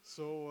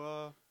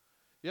 so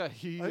yeah,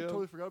 he I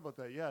totally forgot about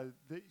that. Yeah,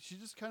 she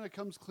just kind of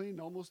comes clean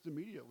almost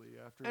immediately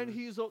after. and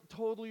he's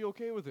totally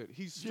okay with it.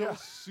 He's still Yeah.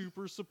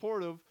 super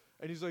supportive,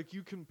 and he's like,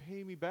 "You can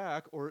pay me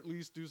back, or at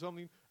least do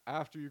something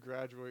after you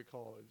graduate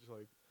college."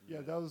 Like,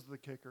 Yeah, that was the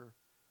kicker.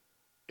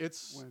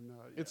 it's When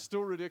it's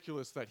still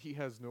ridiculous that he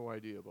has no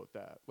idea about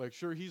that. Like,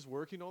 sure, he's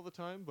working all the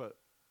time, but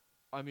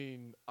I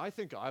mean, I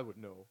think I would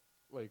know.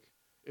 Like,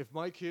 if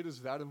my kid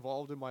is that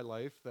involved in my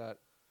life that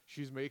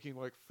she's making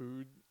like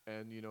food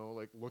and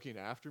like looking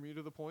after me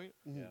to the point,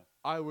 Mhm. Yeah.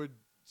 I would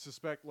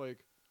suspect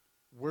like,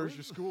 where's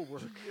your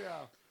schoolwork?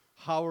 Yeah.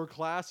 How are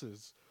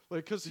classes?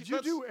 Like, because Did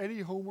you do any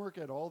homework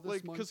at all this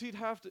like month? because he'd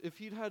have to if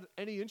he'd had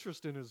any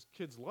interest in his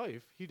kid's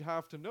life, he'd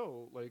have to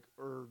know like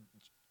or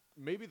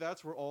maybe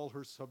that's where all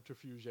her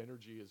subterfuge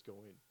energy is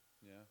going.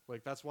 Yeah.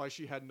 Like that's why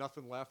she had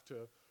nothing left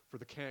for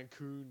the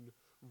Cancun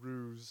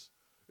ruse.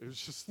 It was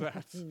just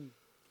that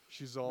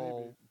she's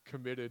all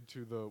committed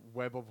to the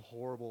web of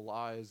horrible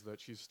lies that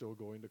she's still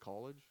going to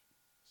college.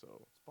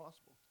 So It's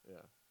possible.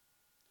 yeah,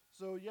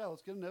 So yeah,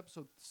 let's get into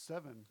episode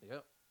 7.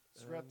 yep.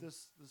 Let's wrap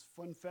this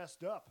fun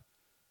fest up.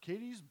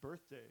 Katie's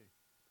birthday.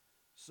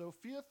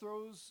 Sophia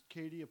throws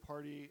Katie a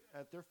party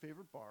at their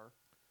favorite bar,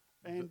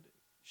 and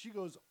she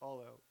goes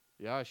all out.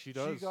 Yeah, she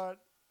does. She got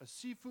a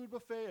seafood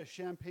buffet, a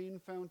champagne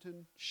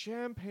fountain,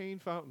 champagne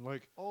fountain.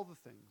 Like all the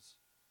things.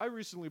 I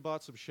recently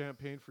bought some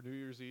champagne for New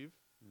Year's Eve.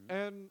 Mhm.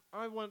 And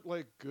I went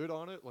like good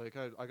on it. Like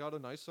I got a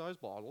nice sized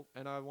bottle,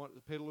 and I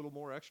paid a little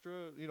more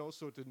extra,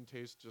 so it didn't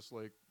taste just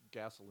like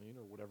gasoline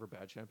or whatever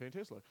bad champagne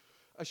tastes like.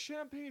 A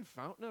champagne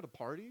fountain at a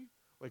party,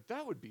 like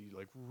that would be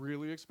like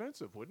really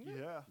expensive, wouldn't it?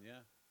 Yeah. Yeah.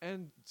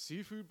 And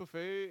seafood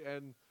buffet,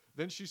 and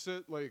then she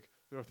said like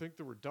I think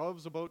there were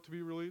doves about to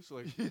be released.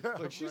 Like Yeah,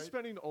 like she's right.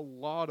 spending a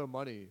lot of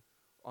money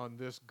on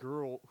this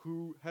girl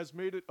who has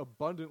made it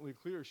abundantly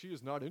clear she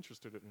is not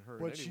interested in her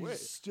But in any she's way.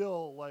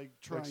 still like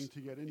trying s-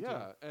 to get into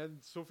Yeah, it.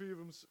 and Sophie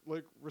even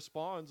like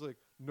responds like,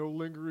 "No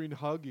lingering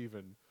hug,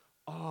 even."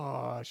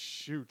 Ah,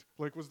 shoot!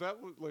 Like, was that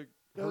like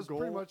That her was goal?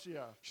 pretty much,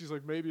 yeah. She's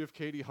like, maybe if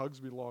Katie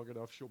hugs me long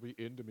enough, she'll be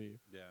into me.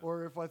 Yeah.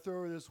 Or if I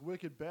throw her this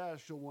wicked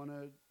bash, she'll want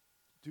to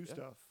do Yeah.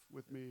 stuff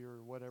with me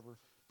or whatever.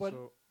 But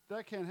so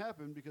that can't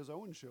happen because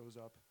Owen shows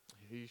up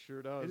he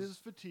sure does. in his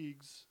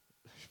fatigues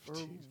or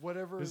Fatigues.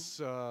 whatever. His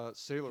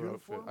sailor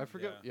Uniform? outfit. I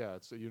forget. Yeah. Yeah,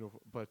 it's a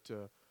uniform. But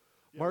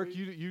Yeah, Mark, we-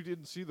 you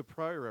didn't see the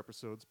prior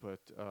episodes, but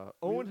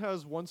Owen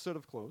has one set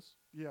of clothes.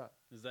 yeah,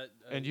 Is that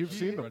And you've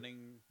seen them.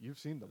 running? You've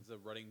seen them. Is a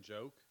running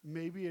joke?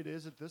 maybe it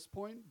is at this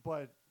point,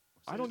 but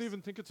I don't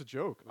even think it's a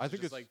joke. Was I it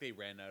think just it's like they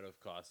ran out of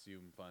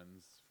costume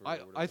funds. For I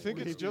whatever think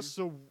it it's was. just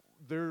so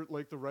they're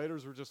like the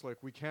writers were just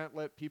like we can't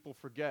let people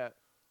forget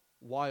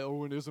why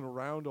Owen isn't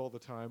around all the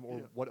time or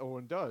Yeah. what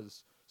Owen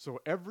does. So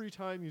every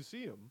time you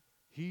see him,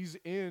 he's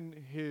in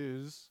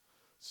his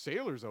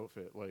sailor's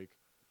outfit, like,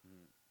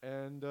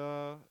 and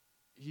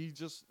he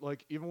just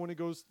like even when he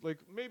goes like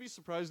maybe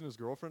surprising his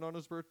girlfriend on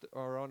his birthday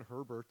or on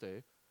her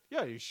birthday,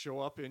 yeah, you show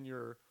up in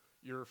your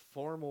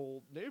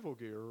formal naval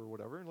gear or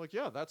whatever, and like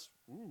yeah, that's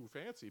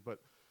fancy, but.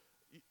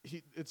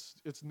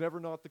 It's never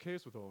not the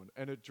case with Owen,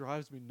 and it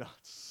drives me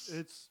nuts.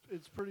 it's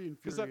pretty infuriating.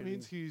 Because that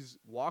means he's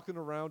walking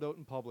around out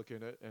in public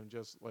in it, and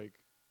just like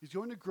he's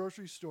going to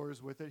grocery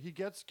stores with it. He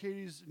gets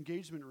Katie's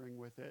engagement ring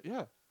with it.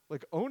 yeah,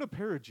 like own a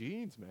pair of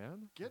jeans,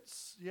 man.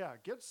 Gets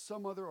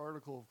some other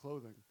article of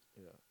clothing.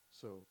 Yeah.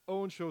 So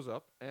Owen shows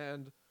up,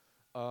 and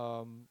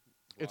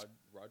it's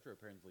Roger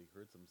apparently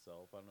hurts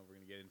himself. I don't know if we're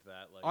gonna get into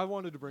that. Like, I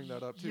wanted to bring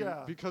that up too,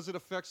 Yeah. because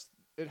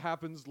it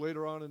happens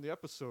later on in the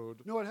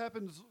episode. No, it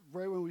happens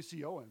right when we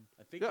see Owen.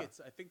 I think Yeah.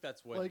 I think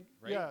that's what. Like,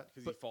 right? yeah,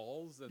 Because he but-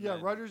 falls. And Yeah,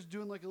 then, Roger's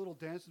doing like a little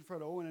dance in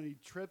front of Owen, and he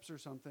trips or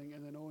something,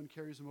 and then Owen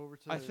carries him over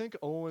to. I think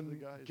Owen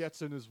guys.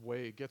 gets in his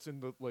way, gets in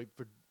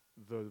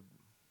the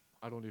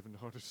I don't even know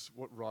how to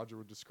what Roger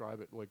would describe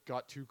it. Like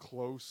got too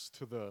close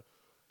to the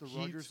the heat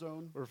Roger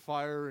zone. or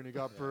fire, and he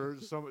got Yeah.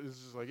 burned. Some is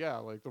just like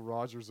like the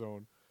Roger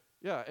zone.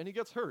 Yeah, and he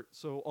gets hurt.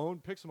 So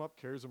Owen picks him up,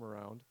 carries him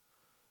around,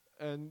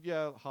 and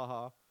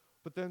haha.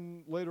 But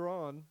then later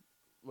on,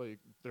 like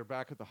they're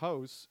back at the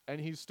house, and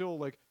he's still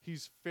like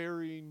he's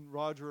ferrying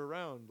Roger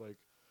around, like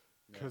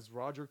Yeah. because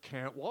Roger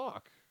can't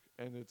walk,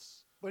 and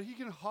it's But he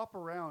can hop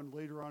around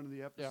later on in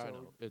the episode Yeah, I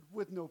know.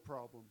 with no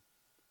problem.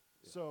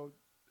 Yeah. So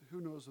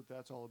who knows what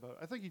that's all about?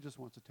 I think he just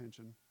wants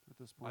attention at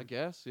this point. I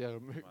guess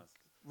Must.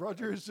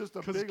 Roger is just a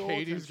because big old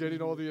Katie's attention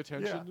getting all geek. the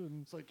attention. Yeah.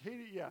 And It's like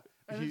Katie, yeah.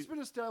 And He- it's been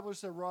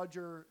established that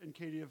Roger and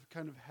Katie have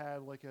kind of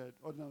had like a.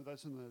 Oh no,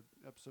 that's in the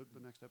episode, the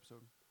next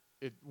episode.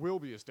 it will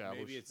be established.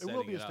 Maybe it's It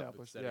will setting be it up. It's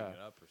established. setting Yeah. it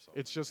up or something.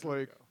 It's just There we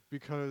like go.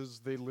 because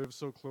they live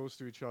so close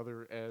to each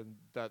other and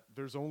that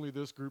there's only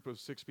this group of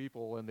 6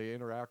 people and they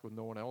interact with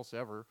no one else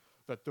ever,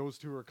 that those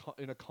two are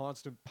in a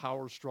constant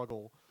power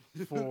struggle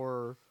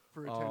for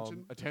For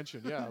attention.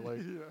 attention, yeah. Like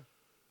yeah,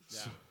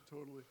 Yeah.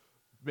 totally.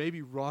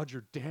 maybe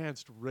Roger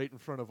danced right in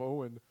front of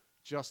Owen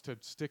just to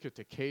stick it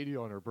to Katie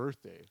on her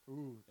birthday.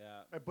 Ooh.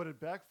 Yeah. But it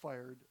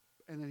backfired,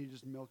 and then he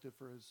just milked it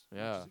for as much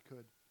Yeah. as he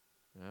could.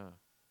 Yeah.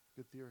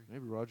 Good theory.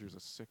 Maybe Roger's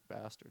a sick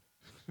bastard.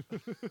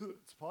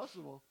 It's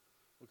possible.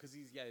 Well, because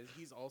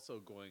he's also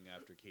going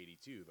after Katie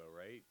too, though,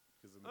 right?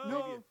 Because in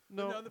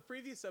No. in the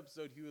previous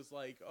episode, he was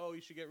like, "Oh,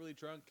 you should get really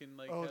drunk and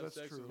like Oh, have that's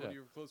sex true. with one Yeah. of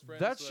your close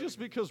friends." That's so that just you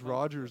can because become-"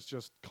 Roger's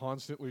just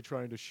constantly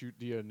trying to shoot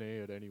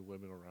DNA at any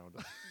women around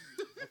him.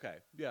 Okay.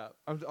 Yeah.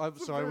 I'm a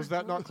sorry, very was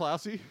that cool- not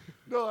classy?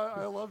 No,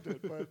 I loved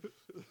it, but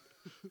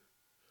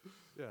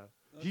Yeah.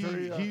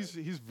 Very,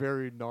 He's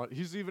very not.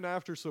 He's even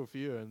after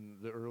Sophia in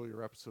the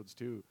earlier episodes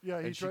too. Yeah,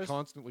 he and she tries-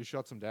 constantly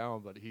shuts him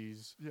down, but he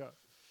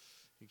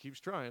keeps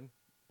trying.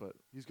 But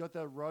he's got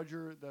that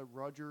Roger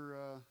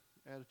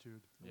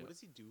attitude. Yeah. What does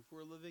he do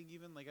for a living?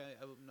 Even like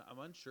I'm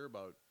unsure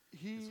about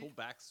He his whole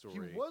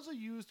backstory. he was a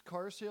used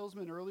car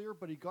salesman earlier,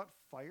 but he got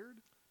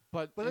fired.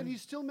 but But then in- he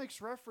still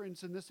makes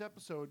reference in this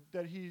episode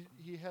that he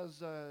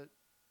has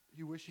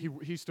he wish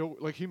he still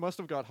like he must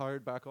have got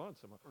hired back on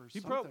somehow. Or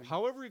He probably something.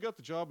 however he got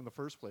the job in the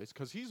first place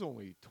because he's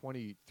only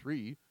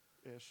 23.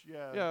 ish.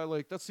 Yeah. Yeah,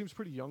 like that seems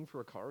pretty young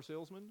for a car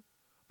salesman.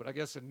 But I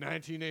guess in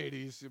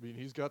 1980s, I mean,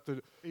 he's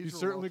Age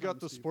certainly roll got time,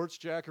 the Steve. sports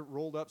jacket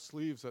rolled up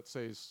sleeves that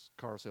says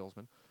car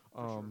salesman.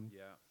 sure.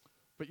 Yeah.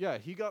 But yeah,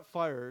 he got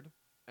fired,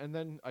 and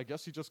then I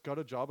guess he just got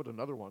a job at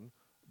another one.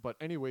 But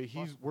anyway,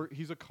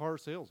 he's a car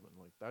salesman.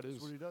 Like that That's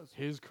is what he does.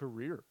 his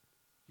career.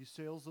 He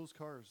sails those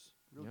cars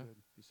real Yeah, good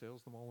he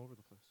sails them all over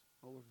the place.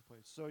 all over the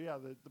place. So yeah,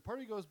 the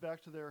party goes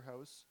back to their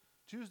house.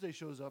 Tuesday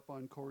shows up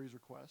on Corey's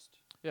request.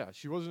 Yeah,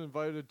 she wasn't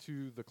invited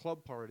to the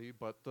club party,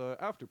 but the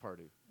after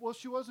party. Well,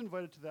 she was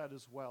invited to that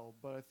as well,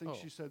 but I think Oh.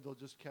 she said they'll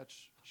just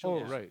catch. Oh,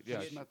 she'll right, yeah.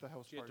 catch She them at the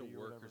house She had party to or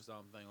work whatever. or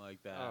something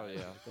like that. Oh,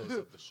 yeah. Close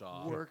up the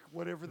shop. Work,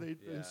 whatever they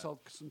Yeah.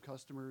 insult some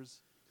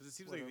customers. Because it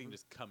seems like they Whatever. can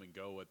just come and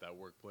go at that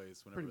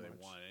workplace whenever Pretty they much.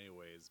 want,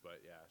 anyways.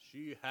 But yeah,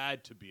 she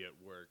had to be at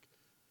work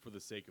for the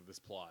sake of this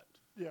plot.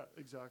 Yeah,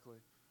 exactly.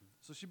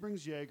 So she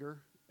brings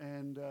Jaeger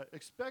and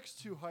expects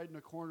to hide in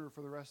a corner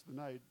for the rest of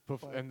the night.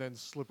 but- And then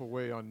slip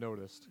away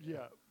unnoticed.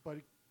 yeah, but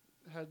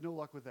had no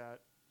luck with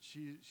that.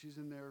 She's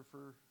in there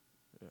for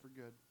Yeah.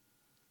 good.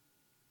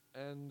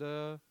 And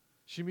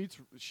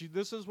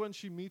this is when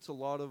she meets a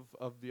lot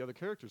of the other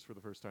characters for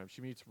the first time.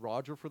 She meets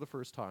Roger for the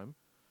first time,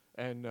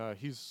 and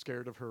he's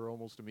scared of her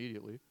almost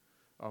immediately.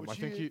 Which I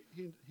think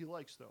he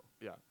likes though.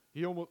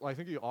 I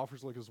think he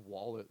offers like his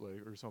wallet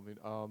or something.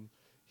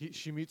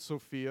 She meets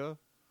Sophia,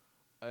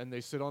 and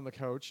they sit on the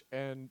couch,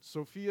 and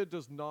Sophia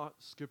does not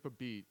skip a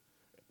beat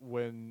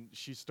when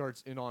she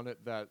starts in on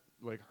it that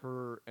like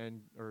her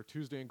and or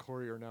Tuesday and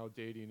Corey are now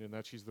dating and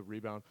that she's the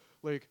rebound.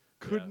 Like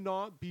could Yeah.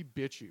 not be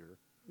bitchier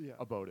Yeah.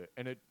 about it,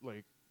 and it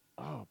like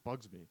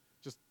bugs me.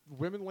 Just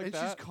women like and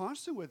that. she's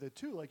constant with it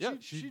too. Like Yeah,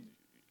 she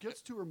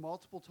gets to her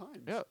multiple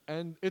times. Yeah,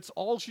 and it's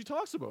all she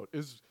talks about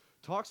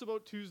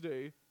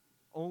Tuesday,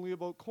 only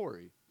about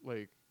Corey.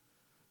 Like,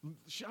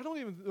 I don't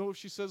even know if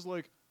she says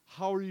like,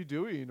 "How are you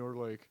doing?" or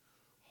like,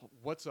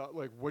 "What's up?"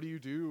 Like, "What do you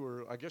do?"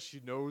 Or I guess she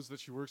knows that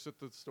she works at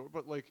the store,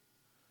 but like,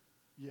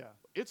 Yeah.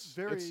 it's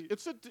Very-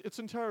 it's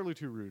entirely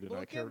too rude, and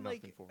Well, I care again,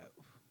 nothing like, for it.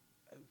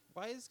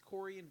 Why is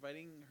Corey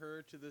inviting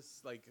her to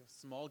this like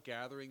small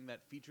gathering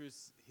that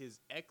features his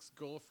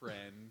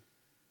ex-girlfriend?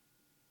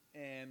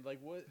 And like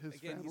what His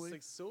again? family? He's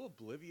like so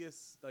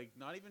oblivious. Like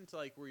not even to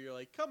like where you're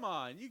like, come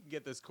on, you can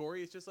get this,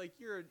 Corey. It's just like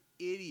you're an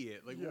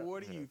idiot. Like Yeah.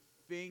 what are Yeah. you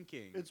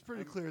thinking? It's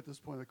pretty I'm- clear at this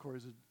point that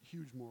Corey's a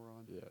huge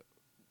moron. Yeah.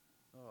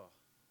 Oh,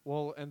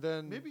 Well, and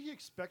then Maybe he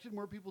expected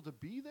more people to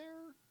be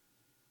there.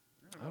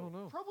 I don't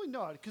know. Probably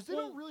not, because they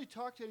Well- don't really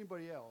talk to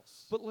anybody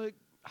else. But like,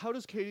 how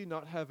does Katie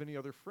not have any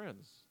other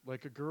friends?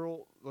 Like a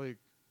girl like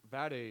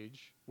that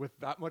age with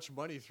that much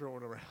money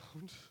thrown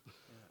around,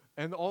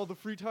 and all the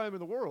free time in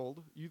the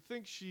world, you'd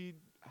think she'd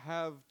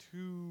have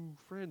 2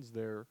 friends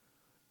there,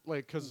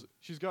 like because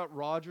she's got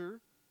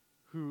Roger,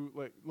 who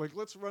like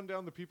let's run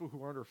down the people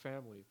who aren't her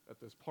family at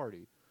this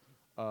party.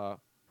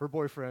 Her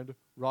boyfriend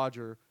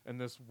Roger and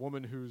this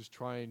woman who's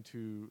trying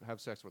to have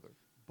sex with her.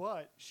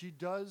 But she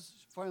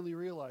does finally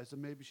realize that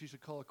maybe she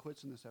should call it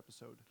quits in this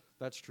episode.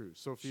 That's true.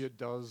 Sophia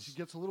does. She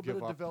gets a little bit give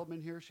of up.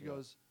 development here. She Yeah.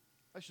 goes,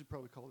 I should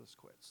probably call this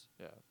quits.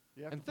 Yeah.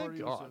 The after And thank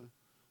party was, God.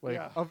 Like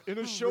Yeah. in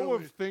a show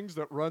Really. of things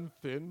that run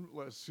thin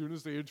as soon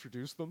as they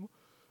introduce them,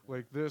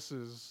 like this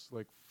is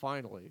like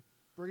finally.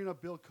 bringing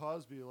up Bill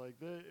Cosby,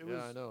 like it Yeah, was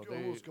I know.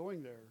 almost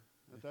going there.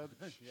 At that,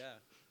 yeah.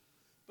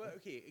 But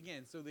okay,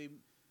 again,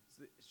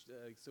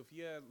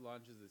 Sophia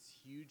launches this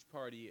huge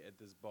party at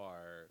this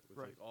bar with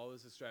Right. like all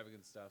this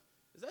extravagant stuff.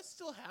 Is that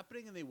still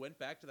happening? And they went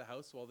back to the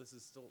house while this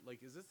is still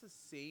like. Is this the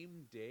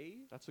same day?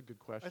 That's a good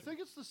question. I think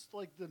it's this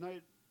like the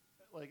night,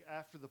 like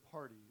after the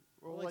party,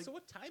 or Like, like so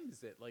what time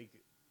is it? Like,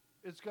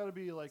 it's got to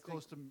be like It's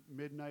close to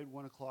midnight,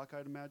 1 o'clock,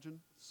 I'd imagine.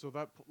 so.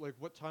 Like,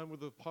 what time would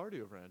the party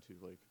have ran to?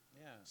 Like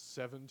yeah,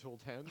 7 till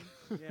 10.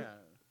 yeah.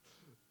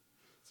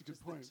 It's a good Just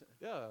the point.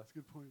 Yeah. That's a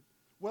good point.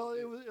 Well,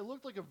 it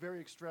looked like a very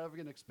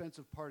extravagant,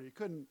 expensive party.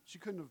 She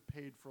couldn't have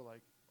paid for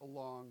like a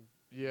long.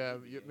 Yeah.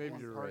 Yeah, Maybe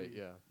one you're party. right.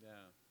 Yeah. Yeah.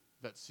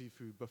 That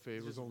seafood buffet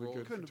was Just only roll-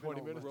 good for couldn't have been 20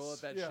 all minutes. Roll up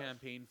that Yeah.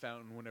 champagne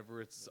fountain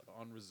whenever it's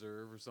on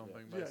reserve or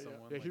something by Yeah, yeah.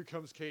 someone. Yeah, like- here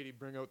comes Katie.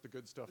 Bring out the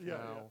good stuff Yeah,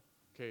 now.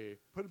 Okay,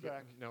 Put it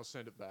back. Now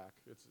send it back.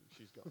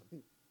 She's gone.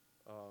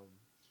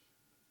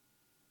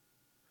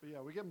 But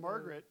yeah, we get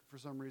Margaret for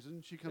some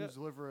reason. She comes Yeah.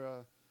 deliver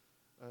a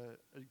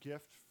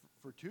gift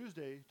for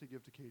Tuesday to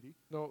give to Katie.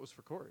 No, it was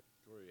for Corey.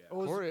 Or, yeah. Oh,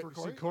 was it Corey, for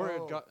see, Corey? Corey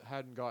Oh.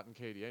 hadn't gotten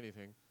Katie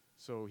anything,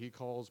 so he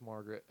calls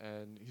Margaret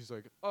and he's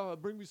like, "Oh,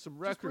 bring me some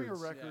Just bring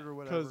records, a record Yeah. or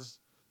whatever. because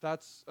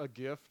that's a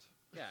gift."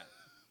 Yeah,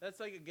 that's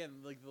like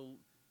again like the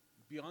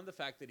beyond the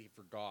fact that he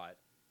forgot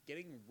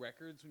getting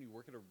records when you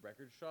work at a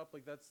record shop,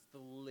 like that's the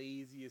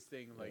laziest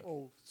thing like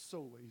Oh,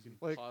 so you lazy. can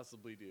Like-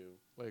 possibly do.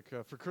 Like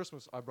for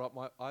Christmas, I bought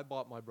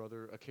my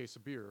brother a case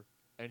of beer,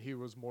 and he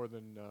was more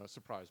than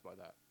surprised by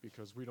that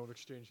because we don't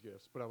exchange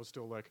gifts. But I was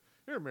still like,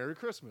 "Here, Merry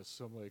Christmas."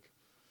 So I'm like,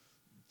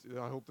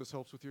 "I hope this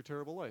helps with your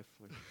terrible life."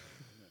 Like,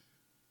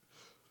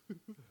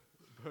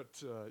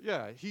 but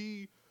yeah,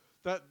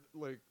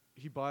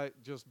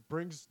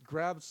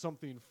 grabs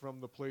something from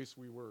the place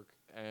we work,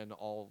 and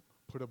I'll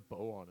put a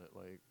bow on it.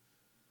 Like,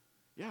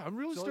 yeah, I'm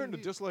really So starting to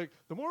you- dislike.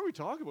 The more we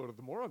talk about it,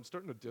 the more I'm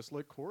starting to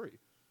dislike Corey,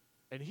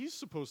 and he's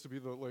supposed to be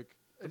the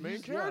And main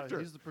he's- character.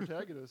 Yeah, he's the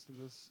protagonist of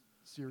this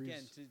series.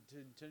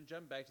 Again, to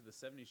jump back to the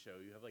 '70s show,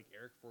 you have like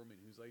Eric Foreman,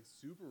 who's like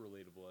super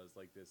relatable as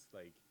like this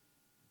like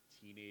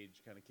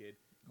teenage kind of kid.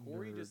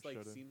 Corey Nerd, just like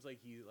shut in. seems like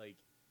he like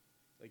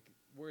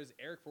whereas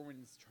Eric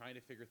Foreman's trying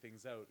to figure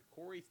things out,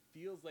 Corey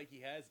feels like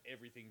he has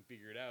everything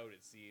figured out.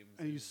 It seems,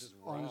 And he's he's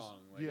just on his- wrong,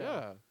 like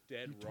yeah.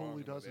 dead He wrong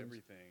totally about doesn't.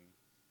 everything.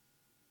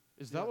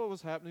 Is Yeah. that what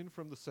was happening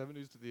from the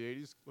 70s to the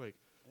 80s? Like,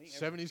 I think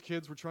 70s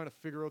kids were trying to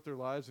figure out their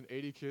lives, and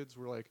 80 kids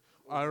were like,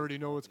 I already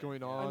know what's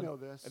going Yeah. on. I know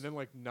this. And then,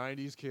 like,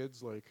 90s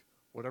kids, like,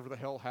 whatever the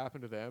hell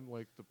happened to them,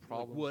 like, the Like,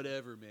 problem.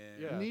 whatever,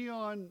 man. Yeah.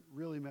 Neon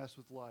really messed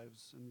with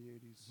lives in the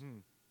 80s. Hmm.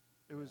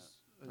 It was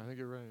I think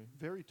you're right.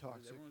 very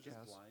toxic Everyone's just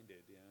gas.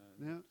 blinded. Yeah.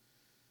 Yeah.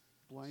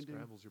 Blinding.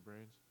 Scrambles your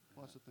brains.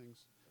 Lots of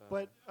things. Uh,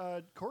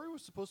 But Corey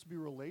was supposed to be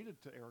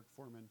related to Eric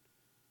Foreman.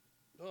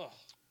 Ugh.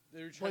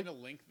 They were trying Like, to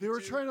link. They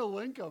were trying to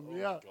link them. Oh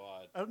yeah. my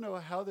god. I don't know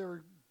how they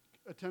were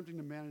attempting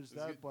to manage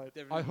that, but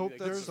I hope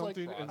that's there's, like,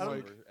 something in, I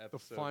don't- like, the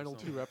final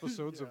 2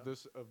 episodes Yeah.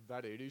 of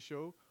that 80s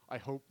show. I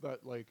hope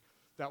that, like,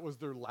 that was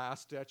their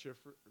last ditch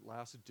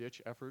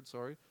effort,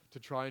 to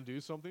try and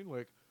do something,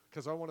 like,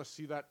 because I want to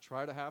see that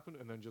try to happen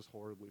and then just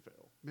horribly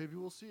fail. maybe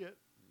we'll see it.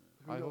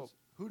 Who I knows? hope.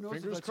 Who knows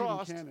if Fingers that's even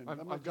crossed. canon? That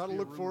might I've just got to be a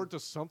look rumor. forward to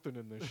something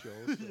in this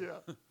show. So.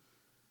 Yeah.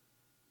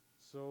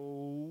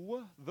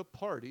 So the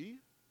party.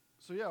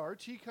 So yeah,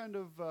 RT kind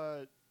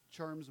of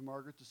charms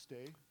Margaret to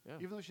stay, Yeah.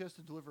 even though she has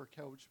to deliver a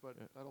couch. But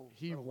Yeah. that'll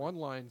He that'll- one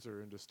lines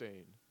her into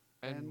staying,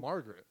 and And-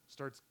 Margaret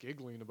starts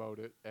giggling about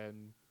it.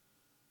 And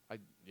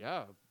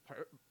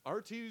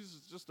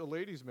RT's just a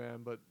ladies'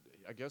 man, but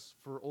I guess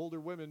for older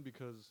women,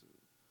 because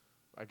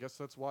I guess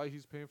that's why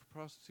he's paying for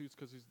prostitutes,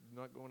 because he's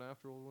not going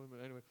after older women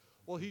anyway.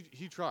 Well,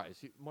 he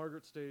tries.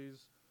 Margaret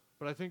stays,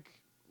 but I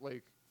think,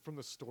 like, from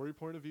the story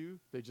point of view,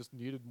 they just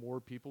needed more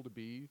people to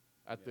be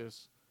at Yeah.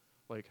 this,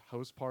 like,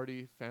 house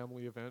party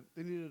family event.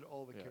 They needed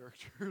all the Yeah.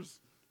 characters.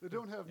 They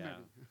don't have Yeah.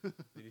 many.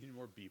 They need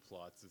more B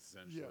plots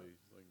essentially.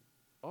 Like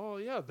Oh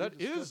yeah, They that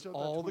just is stretched out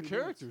that all the 20 minutes.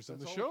 characters in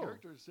the That's all show.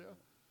 characters, yeah.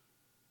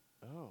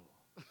 Oh.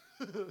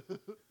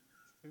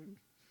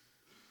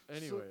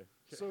 Anyway,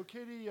 So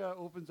Katie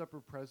opens up her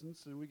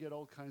presents, and we get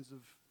all kinds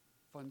of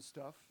fun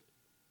stuff.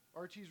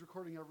 Archie's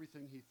recording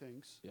everything he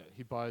thinks. yeah,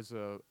 he buys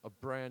a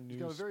brand He's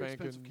new got a very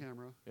spanking. expensive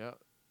camera. Yeah,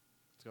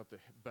 it's got the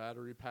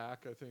battery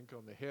pack, I think,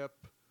 on the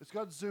hip. It's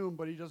got zoom,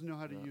 but he doesn't know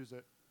how to Yeah. use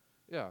it.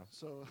 Yeah,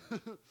 So,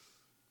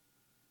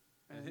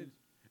 and, and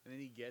then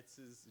he gets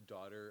his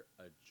daughter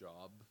a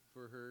job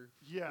for her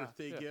yeah,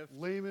 birthday Yeah. gift.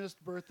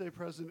 lamest birthday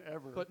present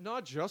ever. but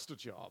not just a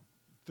job.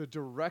 The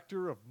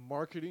director of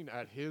marketing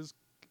at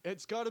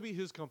it's got to be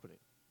his company.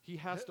 He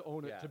has to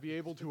own it Yeah. to be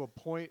able to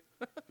appoint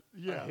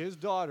yeah, his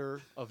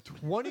daughter of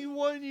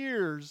 21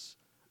 years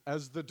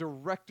as the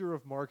director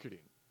of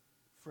marketing.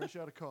 fresh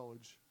out of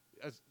college.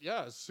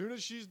 As soon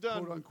as she's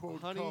done, Quote,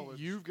 unquote, honey, college.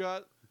 you've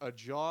got a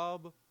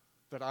job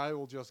that I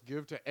will just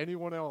give to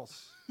anyone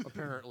else,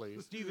 apparently.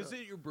 Steve, is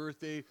it your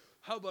birthday?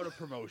 How about a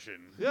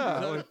promotion? Yeah,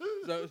 Is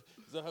that, like-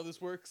 is that how this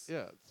works?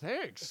 Yeah,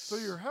 thanks. So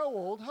you're how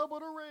old? How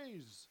about a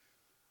raise?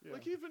 Yeah.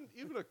 like even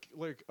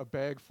a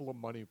bag full of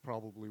money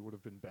probably would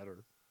have been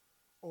better.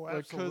 Oh,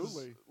 Like, 'cause,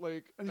 absolutely.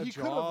 like And a he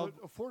could job.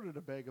 have afforded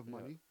a bag of Yeah,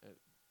 money.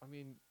 I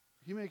mean,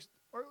 He makes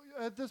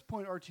at this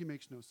point RT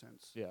makes no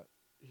sense. yeah,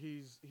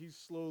 he's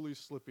slowly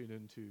slipping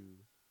into,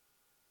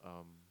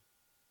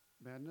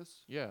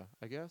 Madness. yeah,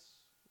 I guess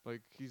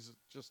Like he's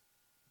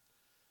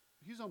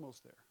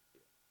almost there.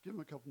 Give him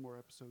a couple more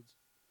episodes.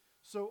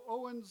 So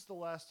Owen's the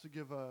last to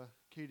give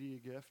Katie a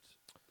gift,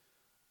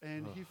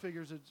 and he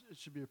figures it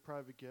should be a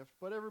private gift.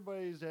 But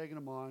everybody's egging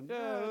him on.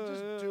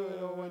 Just do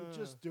it, Owen.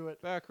 Just do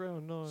it.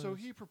 Background noise. So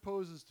he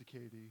proposes to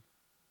Katie.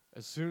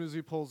 As soon as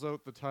he pulls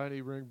out the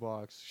tiny ring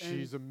box,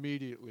 she's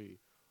immediately,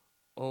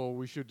 "Oh,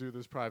 we should do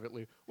this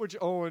privately," which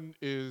Owen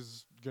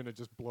is gonna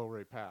just blow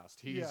right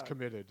past. He's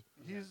committed.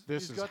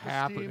 This is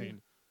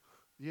happening.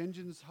 The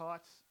engine's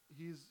hot.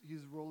 He's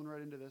rolling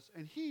right into this,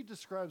 and he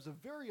describes a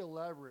very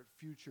elaborate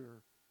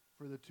future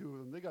for the two of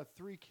them. They got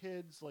 3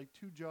 kids, like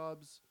 2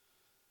 jobs.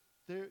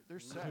 They're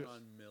set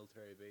on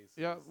military bases.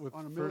 Yeah, with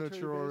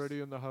furniture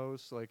already in the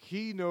house. Like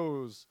he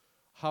knows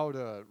how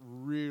to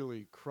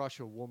really crush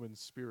a woman's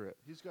spirit.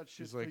 He's got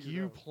shit. He's like,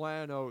 you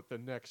plan out the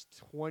next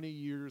 20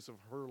 years of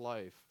her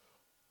life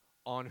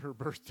on her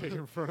birthday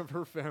in front of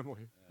her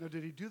family. Now,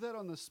 did he do that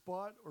on the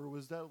spot, or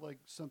was that like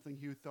something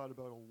he thought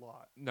about a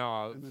lot?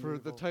 No, for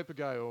the type of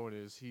guy Owen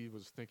is, he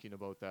was thinking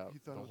about that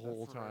the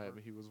whole time.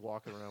 He was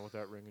walking around with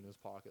that ring in his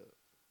pocket.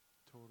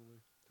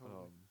 Totally.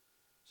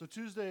 So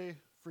Tuesday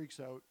freaks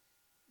out.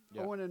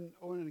 Yeah. Owen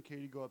and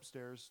Katie go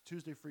upstairs.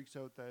 Tuesday freaks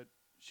out that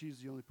she's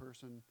the only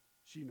person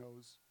she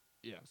knows.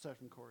 Yeah. Aside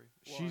from Corey.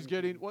 She's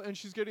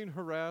getting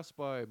harassed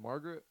by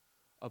Margaret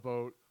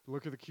about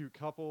look at the cute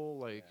couple.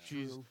 Like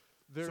she's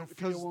there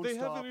because they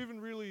haven't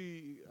even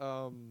really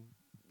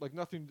like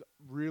nothing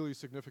really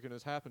significant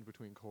has happened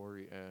between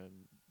Corey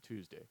and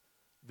Tuesday.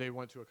 They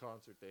went to a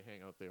concert. They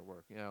hang out. They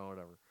work.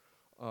 Whatever.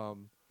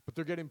 But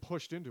they're getting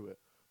pushed into it.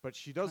 But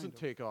she doesn't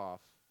take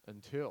off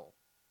until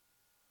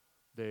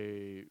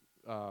they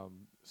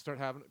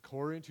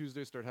Corey and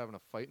Tuesday start having a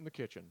fight in the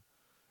kitchen,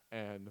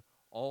 and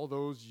all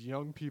those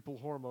young people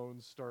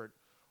hormones start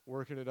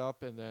working it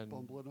up, and then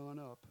bumbling on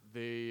up.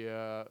 They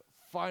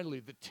finally,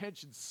 the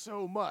tension's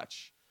so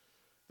much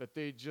that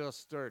they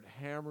just start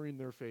hammering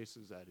their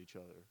faces at each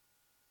other.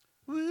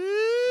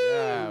 Woo!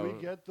 Yeah, we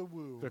get the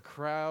woo. The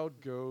crowd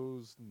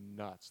goes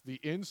nuts. The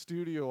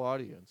in-studio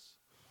audience.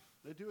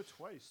 They do it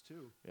twice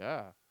too.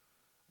 Yeah.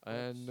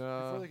 And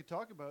before they could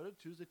talk about it,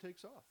 Tuesday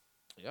takes off.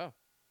 Yeah.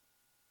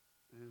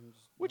 And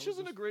which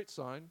isn't a great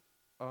sign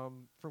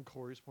from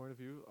Corey's point of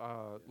view.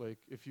 Like,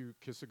 if you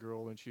kiss a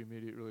girl and she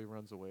immediately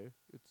runs away,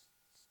 it's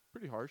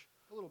pretty harsh.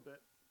 A little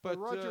bit. But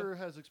Roger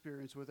has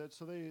experience with it,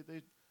 so they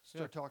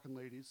start talking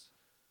ladies.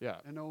 Yeah.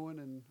 And Owen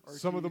and RT.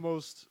 Some of the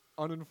most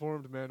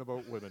uninformed men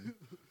about women.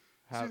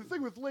 See, the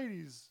thing with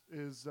ladies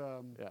is...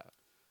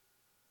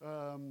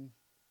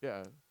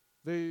 yeah.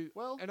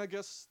 And I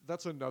guess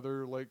that's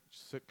another, like,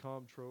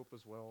 sitcom trope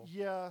as well.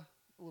 Yeah,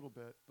 a little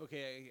bit.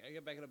 Okay, I got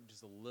to back it up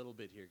just a little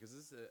bit here, because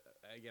this is,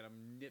 again,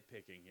 I'm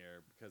nitpicking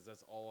here, because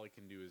that's all I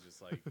can do is just,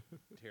 like,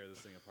 tear this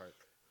thing apart.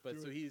 But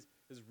so his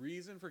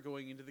reason for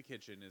going into the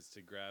kitchen is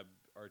to grab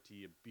RT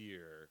a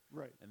beer.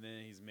 Right. And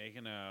then he's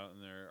making out,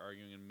 and they're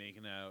arguing and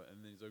making out,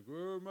 and then he's like,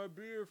 "Oh, my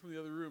beer," from the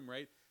other room,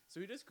 right? So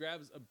he just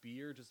grabs a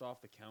beer just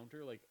off the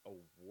counter, like a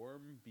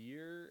warm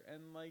beer,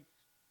 and like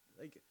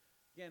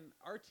again,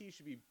 RT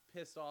should be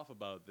pissed off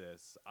about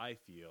this, I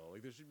feel.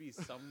 Like there should be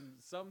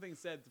something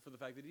said for the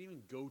fact that he didn't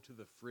even go to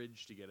the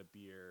fridge to get a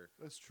beer.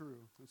 That's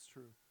true. Because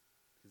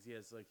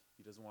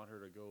he doesn't want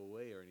her to go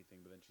away or anything,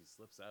 but then she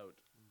slips out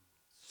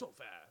so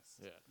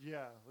fast.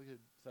 Yeah. Look at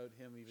without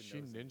him even. She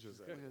ninjas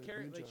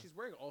that. Like she's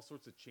wearing all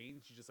sorts of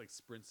chains. She just like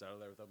sprints out of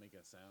there without making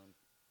a sound.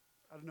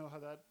 I don't know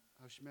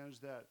how she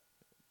managed that.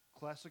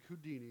 Classic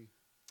Houdini.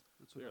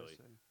 That's what I say.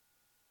 So.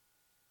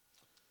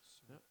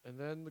 Yeah. And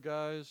then the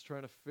guy's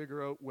trying to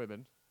figure out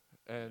women,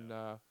 and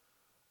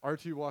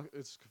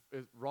it's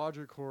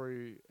Roger,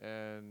 Corey,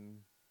 and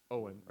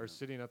Owen are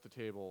sitting at the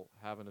table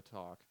having a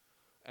talk,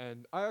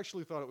 and I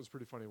actually thought it was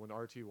pretty funny when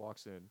RT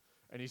walks in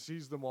and he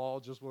sees them all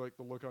just with like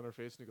the look on their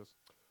face, and he goes,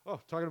 "Oh,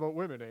 talking about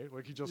women, eh?"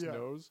 Like he just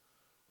knows,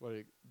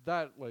 like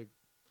that, like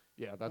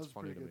that's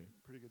funny to me.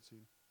 Pretty good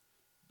scene,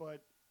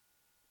 but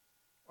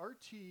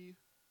RT,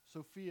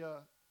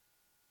 Sophia,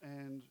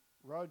 and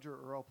Roger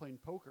are all playing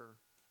poker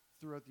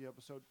throughout the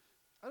episode.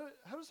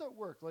 How does that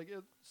work? Like,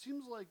 it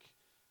seems like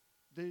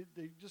they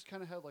just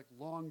kind of had like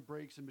long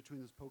breaks in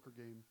between this poker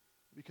game,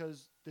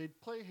 because they'd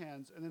play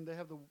hands and then they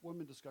have the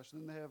women discussion,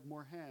 then they have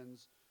more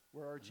hands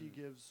where RT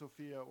gives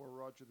Sophia or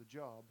Roger the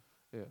job.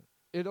 Yeah.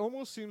 It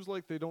almost seems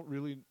like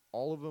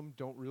all of them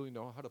don't really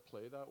know how to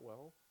play that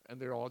well.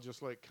 And they're all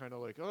just like, kind of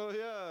like, oh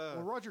yeah.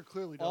 Well, Roger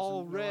clearly doesn't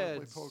all know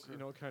reds, how to play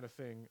poker. Kind of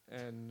thing.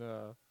 And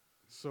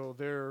so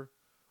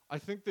I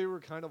think they were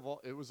kind of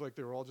it was like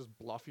they were all just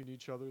bluffing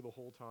each other the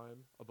whole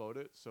time about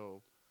it.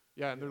 So,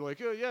 and they're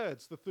like, oh yeah,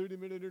 it's the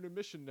 30-minute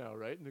intermission now,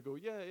 right? And they go,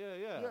 yeah.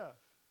 Yeah.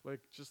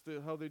 Like just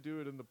how they do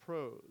it in the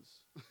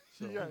pros.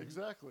 So. Yeah,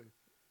 exactly.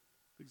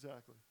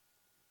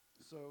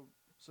 So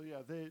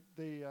yeah, they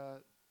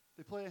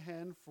play a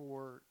hand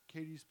for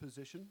Katie's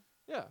position.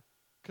 Yeah,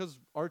 because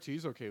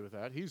RT's okay with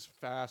that. He's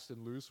fast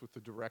and loose with the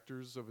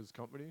directors of his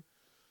company.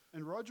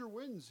 And Roger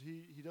wins.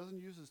 He doesn't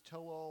use his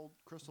tell-all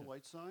crystal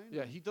light sign.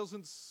 Yeah, he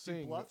doesn't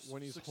sing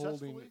when he's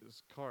holding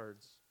his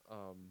cards.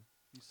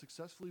 He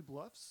successfully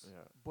bluffs.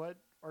 Yeah. But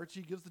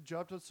Archie gives the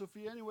job to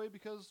Sophia anyway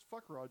because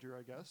fuck Roger,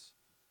 I guess.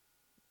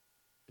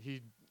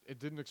 It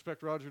didn't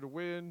expect Roger to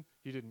win.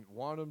 He didn't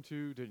want him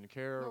to. Didn't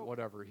care. No.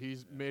 Whatever.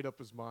 He's made up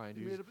his mind.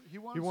 He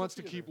wants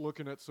to Sophia keep there.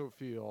 looking at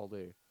Sophia all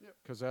day. Yep.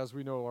 Because as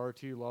we know,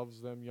 RT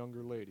loves them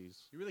younger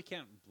ladies. You really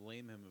can't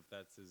blame him if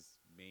that's his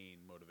main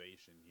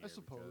motivation here. I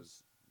suppose.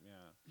 because, yeah.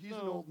 He's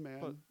an No, old man.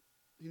 but-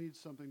 He needs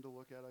something to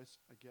look at,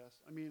 I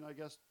guess. I mean, I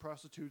guess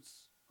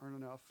prostitutes aren't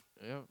enough.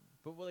 Yeah.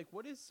 But like,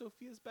 what is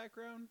Sophia's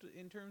background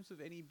in terms of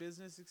any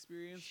business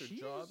experience or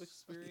job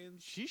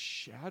experience? She's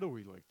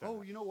shadowy like that.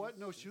 Oh, you know what?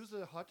 No, she was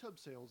a hot tub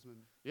salesman.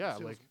 Yeah,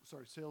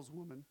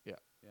 saleswoman. Yeah.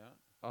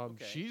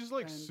 Okay. She's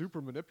like And-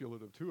 super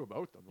manipulative too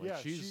about them. Like Yeah,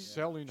 she's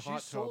selling She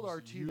hot sold tubs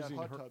RT that using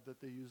hot her. tub that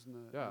they used in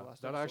the Yeah,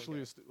 last that episode.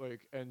 actually is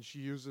like, and she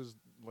uses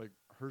like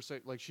her say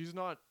like she's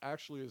not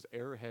actually as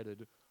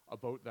airheaded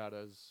about that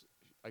as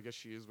I guess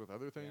she is with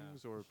other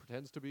things or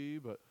pretends to be.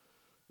 But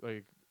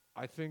like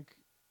I think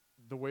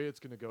the way it's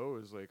gonna go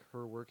is like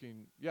her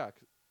working. Yeah,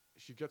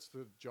 she gets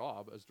the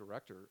job as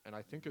director, and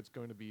I think it's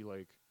going to be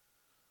like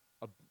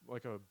a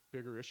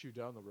bigger issue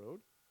down the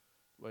road.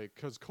 Like,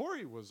 because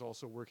Corey was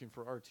also working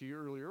for RT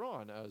earlier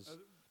on as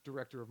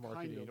director of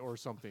marketing or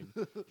something.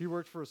 He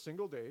worked for a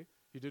single day.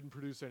 He didn't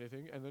produce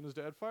anything, and then his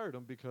dad fired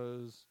him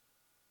because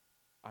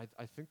I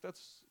think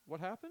that's what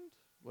happened.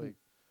 Like,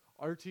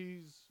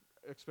 RT's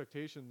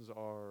expectations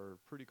are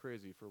pretty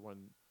crazy for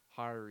when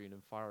hiring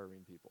and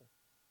firing people.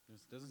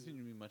 There doesn't seem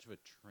to be much of a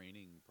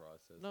training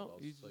process. No, at all.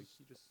 he's It's like just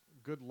he just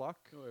good luck.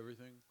 know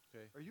everything.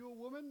 Okay. Are you a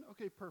woman?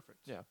 Okay, perfect.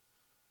 Yeah.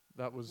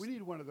 That was We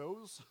need one of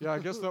those. yeah, I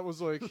guess that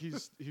was like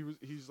he's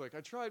like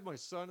I tried my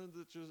son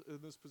in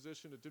this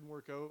position, it didn't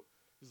work out.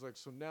 He's like,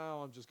 so now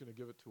I'm just gonna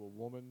give it to a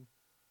woman.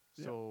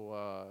 Yeah.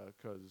 So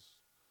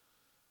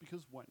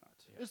Because why not?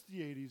 Yeah. It's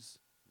the 80s.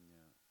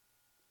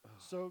 Yeah.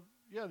 So,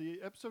 yeah, the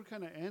episode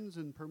kind of ends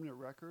in permanent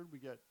record. We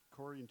get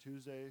Corey and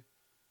Tuesday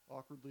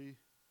awkwardly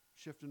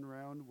shifting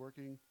around,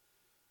 working.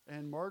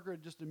 And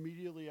Margaret just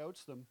immediately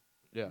outs them.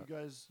 yeah,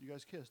 You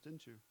guys kissed,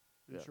 didn't you?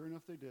 And Yeah. sure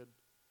enough, they did.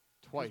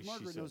 'Cause twice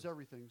Margaret she knows said.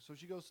 everything, so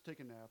she goes to take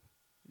a nap.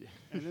 Yeah.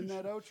 And in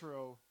that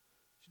outro,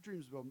 she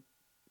dreams about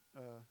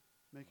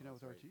making out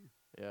with That's RT.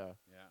 Yeah,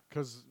 Yeah.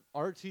 because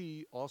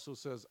RT also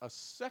says a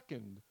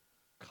second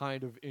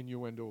kind of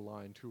innuendo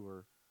line to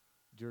her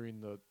during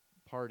the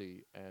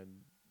party,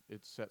 and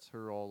it sets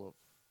her all of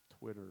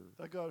Twitter.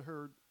 That got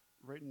her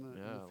right in the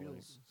Yeah, like,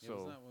 feels. Yeah, so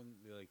wasn't that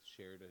when they like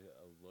shared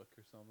a look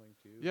or something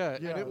too? yeah,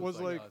 Yeah, and it it was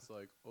like us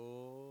like,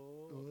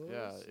 oh, Oh,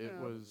 Yeah, it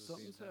snap, was-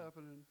 something's Yeah.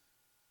 happening.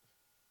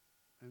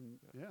 And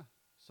yeah,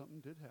 something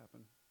did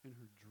happen in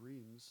her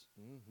dreams.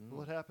 mhm.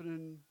 Will it happen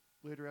in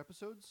later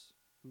episodes?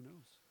 Who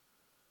knows?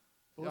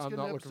 But Yeah, let's I'm get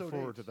not into looking episode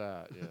forward 8. to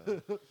that. Yeah.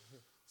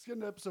 Let's get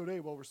into episode 8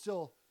 while we're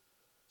still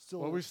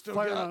Well, we still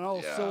firing got- on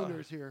all yeah.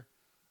 cylinders here.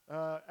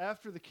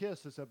 After the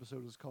Kiss, this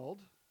episode is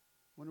called.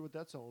 Wonder what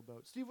that's all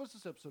about. Steve, what's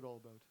this episode all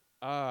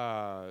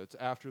about? It's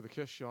after the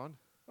kiss, Sean.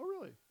 Oh,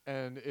 really?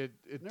 And it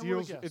Never would've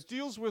deals guessed. it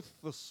deals with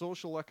the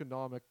social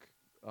economic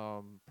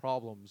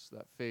problems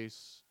that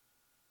face.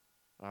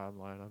 I'm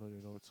lying. I don't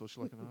even know what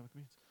social economic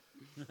means.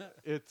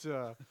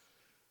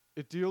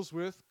 It deals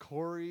with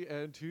Corey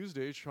and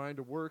Tuesday trying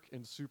to work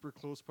in super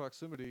close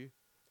proximity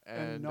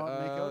And, not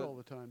make out all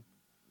the time.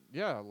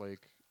 yeah,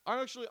 like I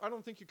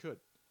don't think you could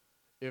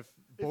if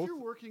If both you're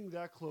working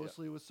that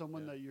closely with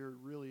someone Yeah. that you're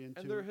really into,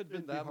 and there had been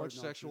it'd be that hard much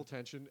not sexual to.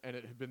 tension and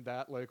it had been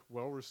that like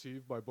well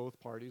received by both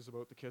parties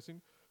about the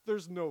kissing,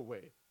 there's no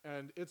way.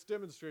 And it's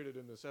demonstrated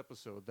in this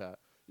episode that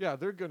yeah,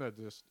 they're gonna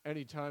just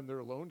anytime they're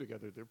alone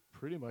together, they're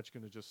pretty much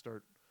gonna just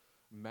start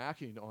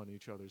macking on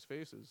each other's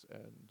faces.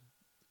 And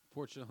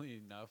Fortunately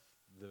enough,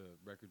 the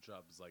record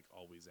shop is like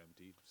always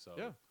empty. So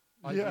yeah,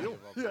 Yeah. ideal.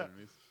 Yeah.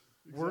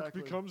 Work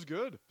Exactly. becomes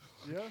good.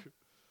 Yeah.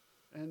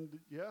 And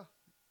yeah,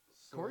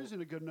 Corey's in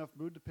a good enough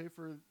mood to pay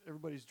for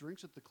everybody's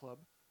drinks at the club.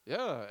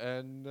 Yeah,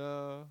 and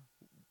of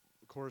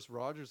course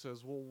Roger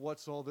says, "Well,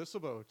 what's all this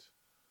about?"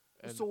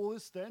 And So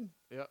this then,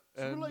 yeah,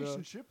 it's a and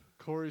relationship.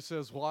 Corey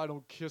says, "Well, I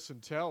don't kiss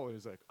and tell." And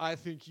he's like, "I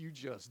think you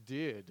just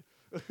did."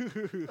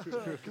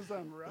 Because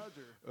I'm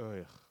Roger. Oh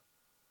yeah.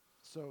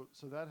 So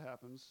that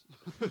happens,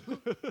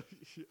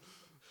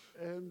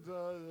 and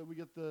we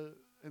get the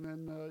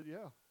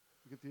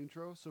we get the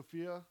intro.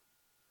 Sophia,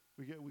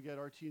 we get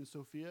RT and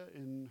Sophia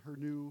in her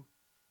new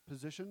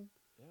position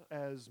Yeah.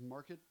 as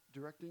marketing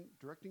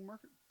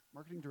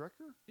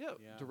director. Yeah,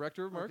 Yeah.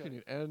 director of Okay.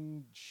 marketing,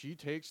 and she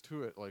takes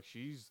to it like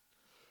she's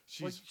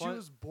Like she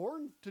was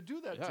born to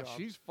do that yeah, job.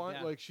 she's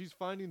Yeah. like she's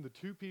finding the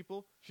two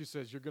people. She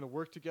says, "You're going to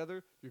work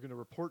together. You're going to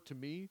report to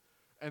me."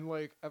 And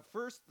like at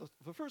first,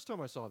 the first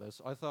time I saw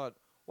this, I thought,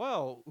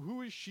 "Wow,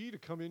 who is she to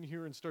come in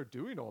here and start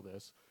doing all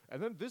this?"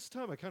 And then this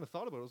time, I kind of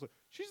thought about it. I was like,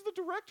 "She's the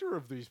director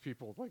of these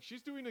people. Like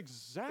she's doing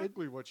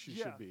exactly what she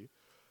yeah. should be."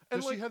 And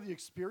Does like, she have the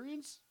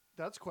experience?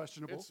 That's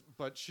questionable.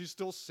 but she's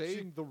still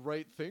saying the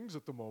right things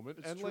at the moment.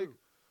 It's And true. like,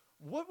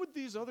 what would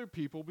these other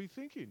people be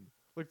thinking?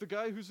 Like the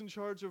guy who's in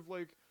charge of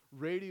like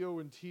radio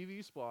and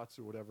TV spots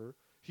or whatever,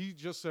 he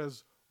just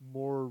says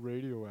more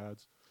radio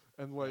ads,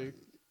 and like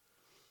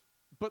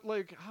But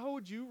like, how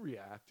would you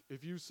react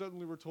if you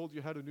suddenly were told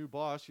you had a new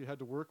boss, you had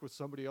to work with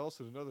somebody else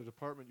in another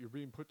department, you're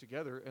being put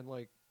together, and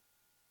like,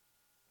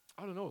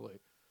 I don't know,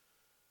 like,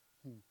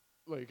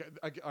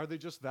 are they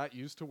just that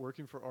used to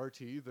working for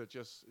RT that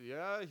just,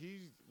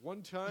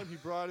 one time he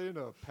brought in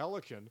a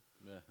Pelican,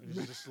 and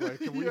he's just like,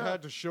 and we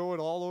had to show it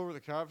all over the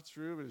conference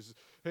room, and he's,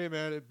 hey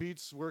man, it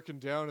beats working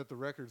down at the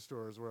record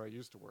stores where I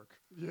used to work.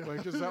 Yeah.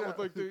 Like, is that what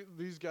like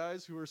these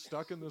guys who are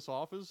stuck in this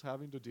office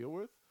having to deal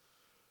with?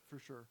 For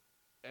sure.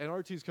 And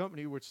RT's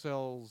company, which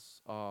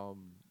sells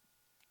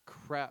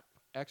crap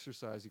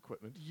exercise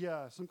equipment,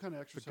 Yeah, some kind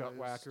of exercise. the gut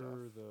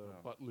whacker, stuff.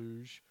 the butt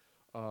luge,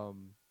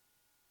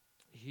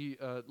 he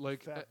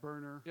like Fat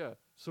burner. yeah.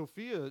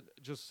 Sophia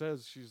just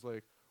says, she's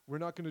like, we're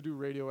not going to do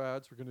radio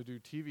ads. We're going to do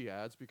TV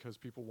ads because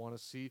people want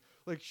to see.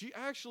 Like, she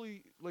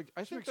actually, like,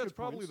 I She think makes that's good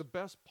probably points. the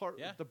best part,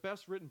 Yeah. the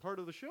best written part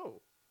of the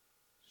show.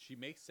 She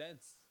makes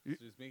sense. Y-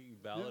 She's making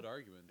valid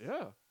arguments.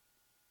 Yeah,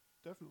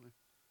 Definitely.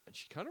 and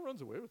she kind of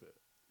runs away with it.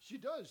 She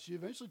does. She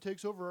eventually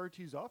takes over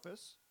RT's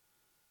office,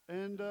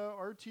 and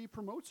RT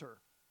promotes her.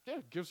 Yeah,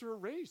 gives her a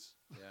raise.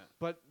 Yeah.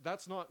 But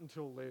that's not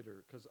until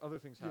later because other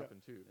things Yeah.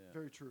 happen too. Yeah.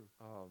 Very true.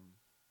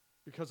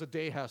 Because a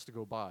day has to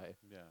go by.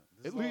 Yeah.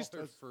 At This is least all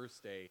her that's-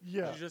 first day.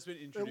 Yeah. She's just been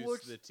introduced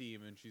looks- to the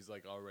team, and she's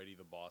like already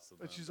the boss of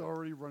them. And she's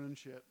already running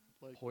shit.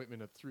 Like,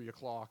 Appointment at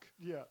 3:00.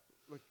 yeah.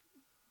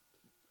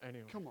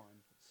 Anyway, Come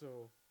on.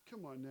 so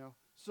Come on now.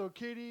 So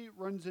Katie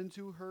runs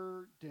into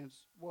her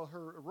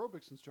her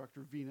aerobics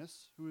instructor,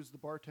 Venus, who is the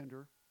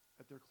bartender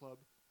at their club.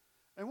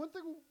 And one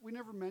thing we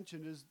never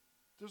mentioned is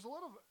there's a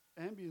lot of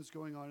ambience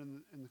going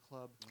on in the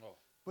club, Oh,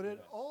 but it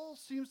yes. all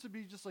seems to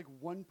be just like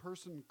one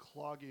person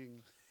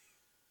clogging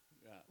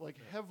yeah. like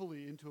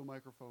heavily into a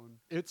microphone.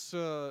 it's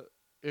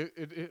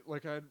it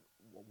like I'd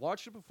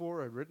watched it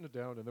before, I'd written it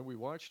down, and then we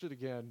watched it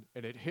again,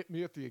 and it hit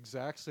me at the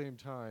exact same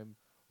time.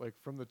 Like,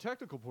 from the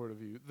technical point of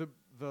view,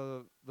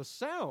 the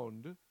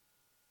sound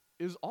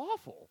is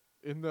awful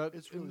in that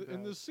It's really in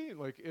bad. this scene.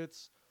 Like, it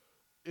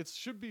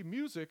should be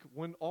music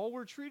when all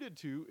we're treated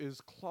to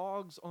is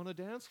clogs on a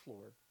dance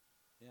floor.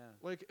 Yeah.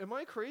 Like, am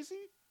I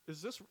crazy?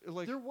 Is this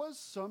like There was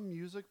some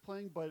music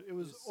playing, but it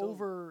was was so-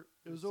 over.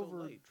 It was so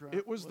over. light.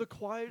 it was the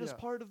quietest yeah.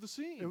 part of the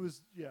scene? It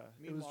was it was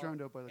Meanwhile,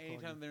 drowned out by the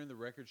anytime clogging. they're in the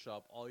record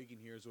shop, all you can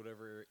hear is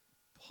whatever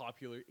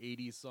popular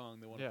 80s song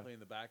they want to Yeah. play in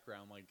the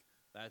background. Like,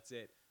 that's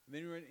it. And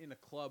then you're in a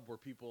club where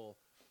people,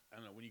 I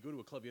don't know, when you go to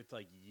a club, you have to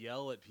like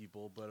yell at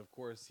people. But of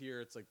course,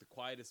 here it's like the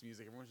quietest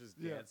music. Everyone's just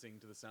Yeah. dancing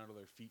to the sound of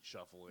their feet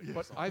shuffling. or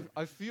But something.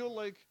 I feel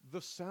like the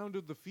sound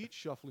of the feet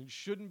shuffling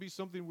shouldn't be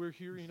something we're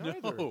hearing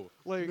either. No.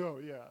 Like, No,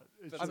 yeah,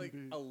 it That's should like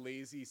be. a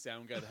lazy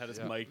sound guy that had his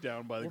Yeah. mic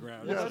down by the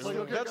ground. yeah, Well, it's that's,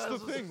 like, okay, that's guys,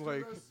 the let's thing. do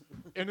Like, this.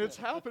 and it's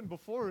happened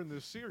before in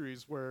this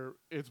series where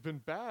it's been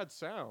bad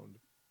sound,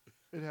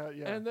 It had,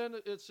 yeah. and then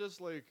it's just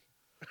like,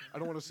 I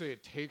don't want to say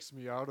it takes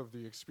me out of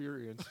the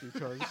experience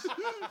because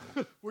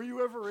Were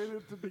you ever in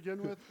it to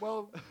begin with?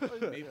 Well,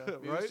 Maybe, yeah.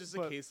 maybe Right? it's just a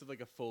But- case of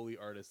like a Foley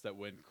artist that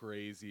went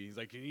crazy. He's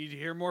like, you need to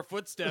hear more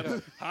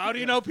footsteps. How do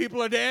you know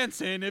people are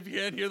dancing if you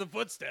can't hear the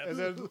footsteps?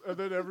 and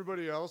then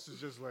everybody else is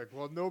just like,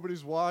 well,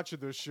 nobody's watching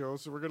this show,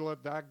 so we're gonna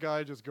let that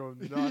guy just go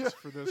nuts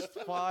for this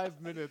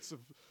 5 minutes of.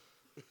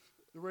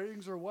 The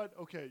ratings are what?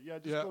 Okay, yeah,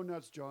 just Yeah. go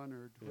nuts, John,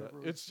 or Yeah,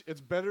 whoever. it's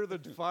better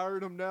than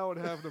firing him now and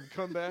having him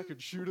come back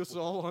and shoot us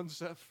all on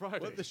Set Friday.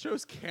 What, the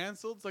show's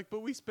canceled? It's like, but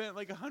we spent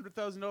like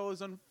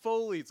 $100,000 on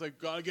Foley. It's like,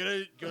 gotta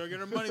get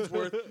our money's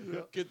worth.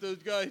 Get those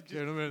guys. Get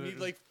 'em in Need it.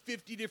 like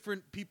 50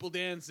 different people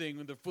dancing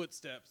with their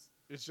footsteps.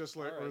 It's just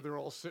like, All or right. they're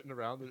all sitting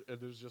around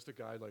and there's just a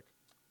guy like,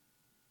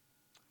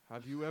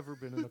 have you ever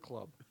been in a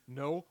club?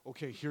 No?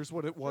 Okay, here's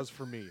what it was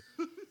for me.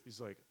 He's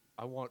like,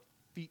 I want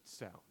feet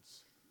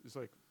sounds. He's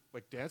like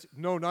dancing?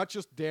 No, not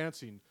just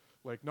dancing.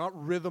 Like, not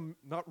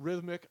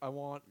rhythmic. I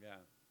want Yeah.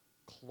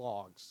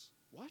 clogs.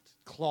 What?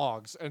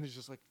 Clogs. And he's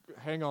just like,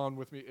 hang on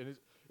with me. And it's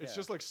Yeah.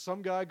 just like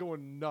some guy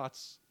going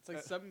nuts. It's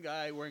like some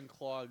guy wearing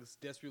clogs,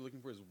 desperately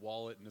looking for his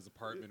wallet in his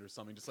apartment or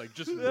something, just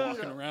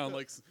walking Yeah. around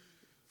like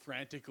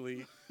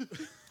frantically.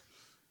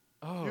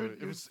 Oh,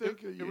 You'd it was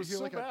think it you was hear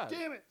so like bad. a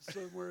damn it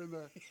somewhere in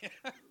the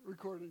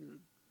recording or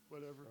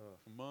whatever.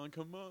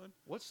 Come on.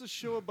 What's the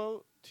show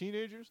about?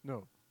 Teenagers?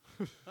 No.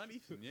 Not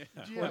even, yeah.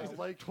 Yeah,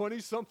 like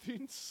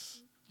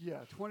 20-somethings? yeah,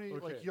 20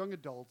 like Okay. young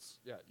adults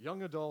Yeah,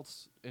 young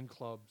adults in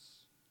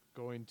clubs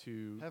going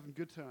to having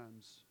good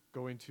times.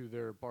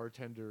 their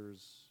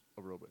bartenders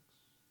aerobics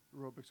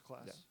Aerobics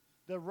class Yeah.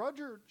 that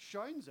Roger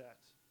shines at.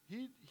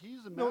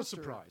 He's a master. No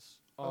surprise.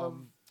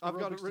 of I've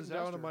got it aerobics written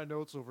down in disaster. my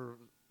notes over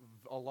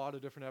a lot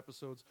of different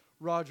episodes.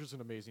 Roger's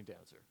an amazing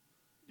dancer.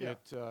 Yeah.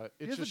 It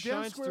He has just a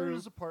dance shines square in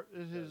through. his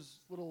in his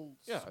little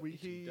Yeah, suite.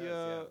 he.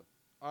 does,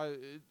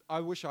 I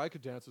wish I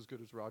could dance as good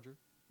as Roger,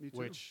 Me too.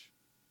 which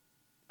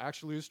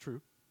actually is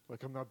true.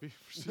 Like, I'm not being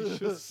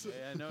facetious.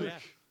 Yeah, no, yeah.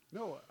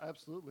 No,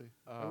 absolutely.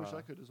 I wish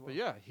I could as well. But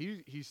yeah,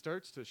 he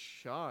starts to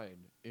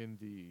shine in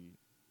the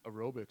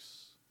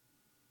aerobics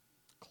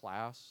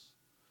class,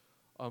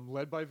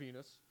 led by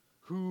Venus,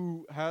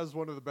 who has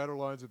one of the better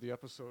lines of the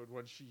episode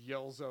when she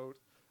yells out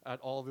at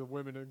all the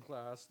women in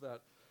class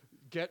that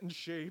get in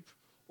shape,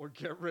 or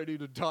get ready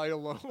to die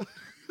alone.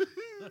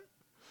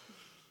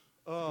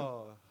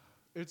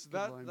 It's Good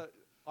that line. that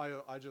I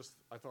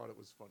thought it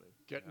was funny.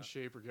 Get in Yeah.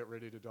 shape or get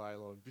ready to die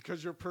alone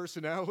because your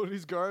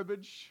personality's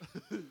garbage.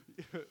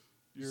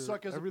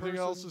 Suck as a everything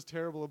else person. is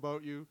terrible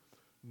about you.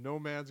 No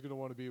man's gonna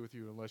want to be with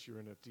you unless you're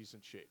in a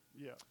decent shape.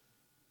 Yeah.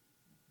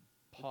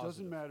 Positive.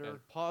 doesn't matter.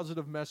 And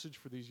positive message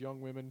for these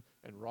young women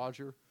and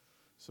Roger.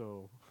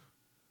 So,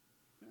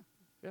 Yeah.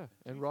 yeah. To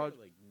And be fair, Roger.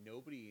 like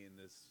nobody in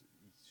this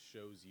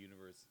show's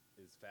universe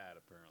is fat.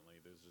 Apparently,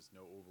 there's just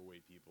no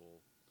overweight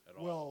people at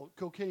all. Well,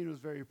 cocaine was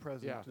very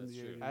present Yeah, in that's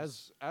the true.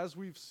 80s. As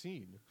we've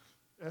seen.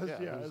 As, yeah,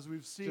 it was as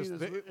we've seen, just as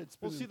they- it's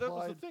been well, see, that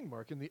was implied. the thing,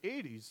 Mark. In the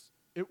 80s,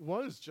 it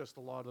was just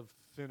a lot of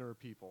thinner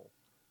people.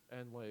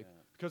 And, like,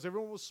 Yeah. because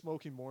everyone was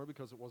smoking more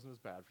because it wasn't as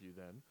bad for you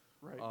then.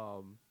 Right.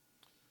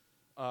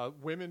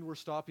 Women were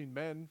stopping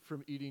men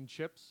from eating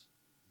chips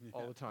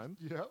all the time.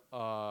 yeah.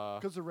 Uh,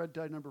 Because of red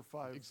dye number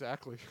 5.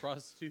 exactly.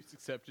 Prostitutes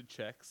accepted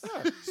checks.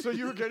 So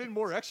you were getting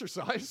more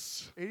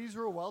exercise. 80s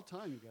were a wild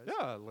time, you guys.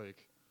 Yeah,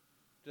 like,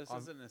 Just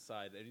as an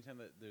aside, anytime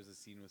that there's a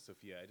scene with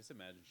Sophia, I just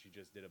imagine she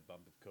just did a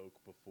bump of coke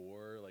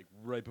before, like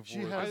right before. She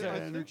has that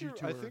think energy you're,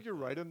 to I her. think you're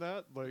right in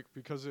that, like,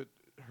 because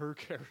her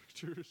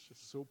character is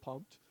just so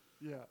pumped.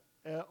 Yeah.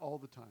 All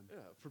the time. Yeah,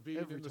 for being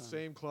Every in the time.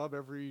 same club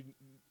every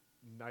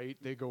night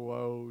they go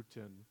out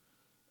and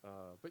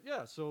but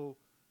yeah, so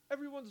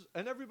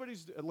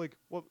everybody's like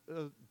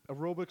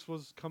aerobics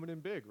was coming in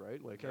big,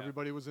 right? Like Yeah.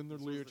 everybody was in their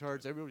This was the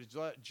leotards, everybody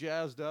was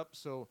jazzed up,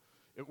 so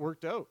it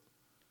worked out.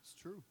 It's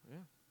true. Yeah.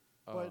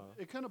 But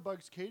it kind of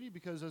bugs Katie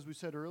because, as we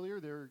said earlier,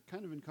 they're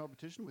kind of in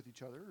competition with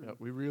each other yeah, a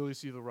we really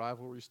see the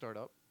rivalry start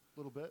up.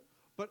 little bit.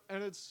 But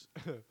and it's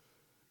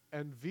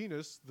and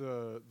Venus,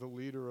 the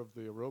leader of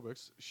the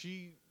aerobics,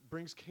 she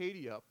brings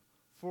Katie up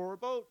for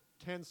about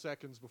 10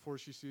 seconds before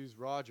she sees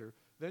Roger.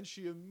 Then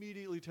she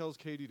immediately tells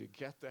Katie to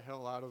get the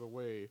hell out of the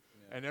way,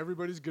 Yeah. and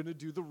everybody's gonna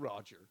do the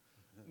Roger.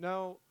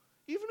 Now,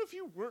 even if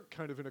you weren't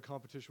kind of in a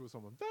competition with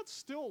someone, that's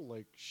still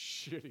like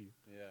shitty.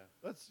 Yeah.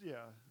 That's,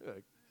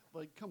 Like,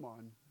 like, come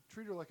on.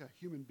 Treat her like a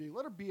human being.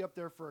 Let her be up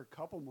there for a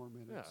couple more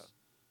minutes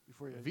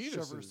before you Venus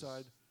shove her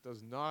aside.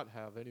 does not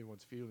have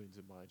anyone's feelings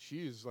in mind.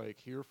 She is like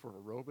here for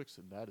aerobics,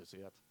 and that is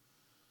it.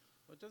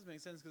 Well, it does make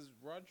sense because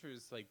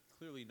Roger's like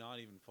clearly not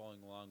even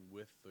following along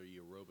with the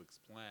aerobics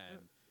plan,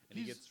 and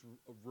he He's- gets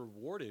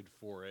rewarded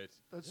for it.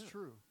 That's Yeah.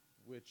 true.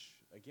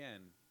 Which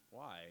again,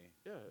 why?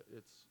 Yeah,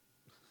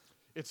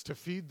 it's to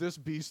feed this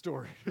B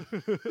story.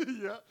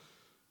 yeah.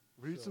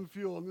 We need So, some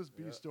fuel on this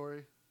B yeah.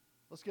 story.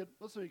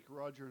 Let's make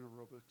Roger an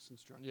aerobics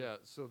instructor. Yeah,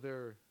 so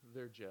they're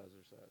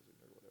jazzercising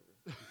or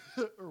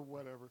whatever. or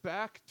whatever.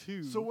 Back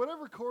to So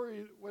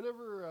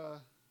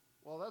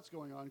while that's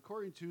going on,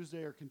 Corey and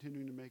Tuesday are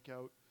continuing to make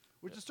out,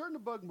 which is starting to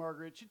bug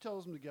Margaret. She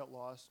tells them to get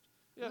lost.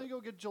 Yeah. And they go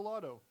get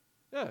gelato.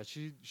 yeah,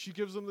 she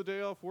gives them the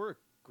day off work.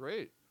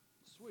 Great.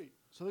 Sweet.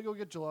 So they go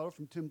get gelato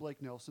from Tim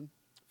Blake Nelson.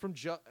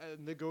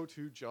 And they go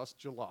to Just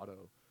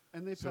Gelato.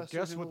 And they So pester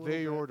guess him a what little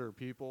they bit. order,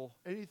 people?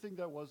 Anything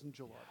that wasn't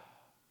gelato.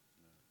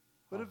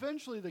 But Oh.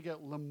 eventually they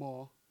get Le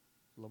Mans,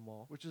 Le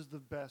Mans. which is the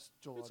best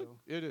gelato.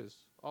 It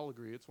is. I'll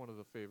agree. It's one of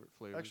the favorite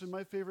flavors. Actually,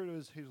 my favorite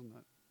is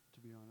hazelnut, to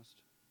be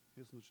honest.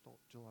 Hazelnut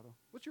gelato.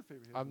 What's your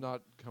favorite hazelnut? I'm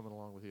not coming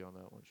along with you on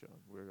that one, Sean.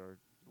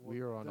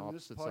 We are on then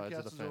opposite this sides of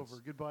podcast the is fence.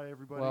 over. Goodbye,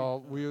 everybody.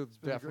 Well, we'll It's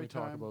been a definitely great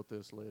talk time. about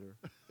this later.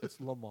 It's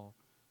Le Mans.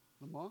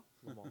 Le Mans?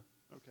 Le Mans.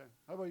 Okay.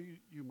 How about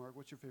you, Mark?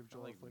 What's your favorite I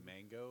gelato like flavor?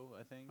 mango.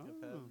 I think I've had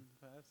Oh. in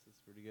the past. It's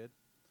pretty good.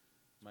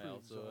 Might pretty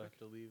also exotic. have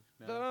to leave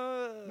now.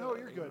 No,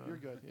 you're good, you're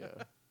good.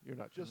 Yeah, you're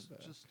not coming Just back.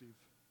 Steve.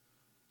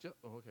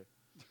 Oh, okay.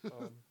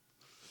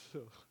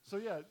 So So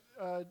yeah,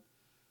 they're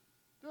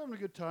having a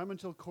good time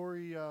until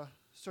Corey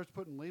starts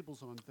putting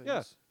labels on things.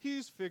 yeah,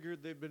 he's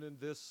figured they've been in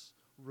this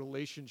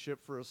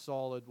relationship for a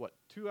solid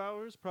 2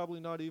 hours,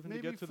 probably not even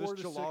Maybe to get to 4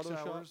 this to 6 gelato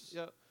shop. hours.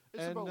 Yeah,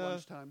 It's and, about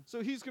lunchtime.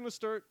 So he's gonna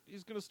start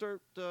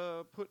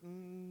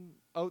putting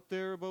out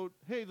there about,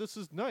 hey, this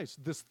is nice,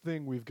 this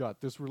thing we've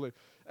got, this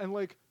and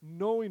like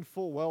knowing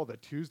full well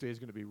that Tuesday is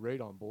gonna be right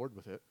on board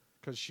with it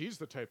because she's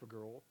the type of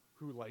girl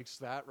who likes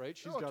that, right?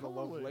 She's Oh, gotta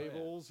love totally.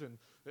 labels and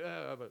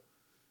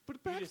but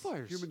it You just-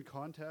 backfires. Human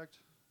contact.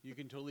 You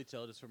can totally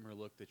tell just from her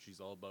look that she's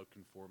all about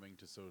conforming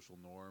to social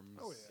norms.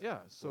 Oh,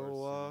 Yeah, Of so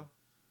course,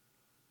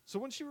 so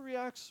when she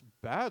reacts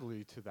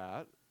badly to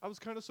that, I was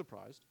kind of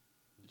surprised.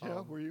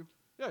 Yeah, were you?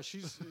 Yeah,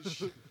 she's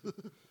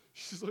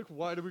like,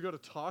 why do we got to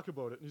talk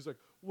about it? And he's like,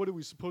 what are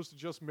we supposed to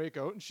just make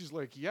out? And she's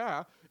like,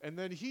 yeah. And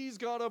then he's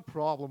got a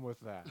problem with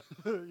that.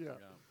 yeah. yeah.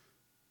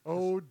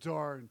 Oh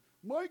darn!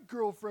 My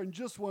girlfriend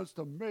just wants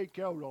to make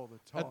out all the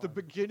time. At the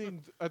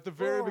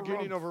very Oh,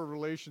 beginning rumph. of her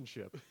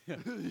relationship. yeah.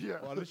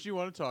 Why don't you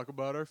want to talk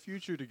about our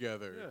future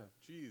together?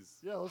 Yeah. Jeez.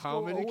 Yeah. Let's How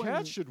go many Owen.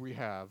 cats should we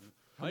have?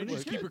 Why don't many you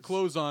just keep your kids?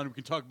 clothes on? We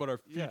can talk about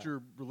our Yeah.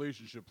 future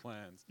relationship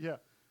plans. Yeah.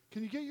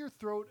 Can you get your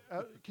throat?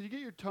 Can you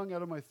get your tongue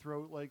out of my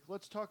throat? Like,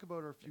 let's talk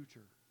about our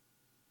future.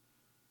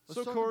 Let's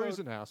So talk Corey's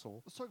about- an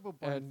asshole. Let's talk about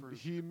Brian And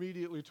first. he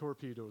immediately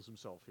torpedoes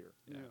himself here.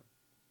 Yeah.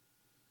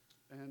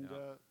 And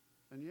Yeah.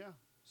 and yeah.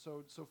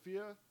 So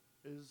Sophia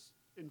is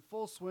in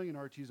full swing in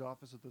RT's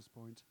office at this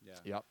point. Yeah.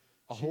 Yep.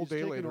 A She's whole day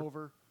taken later.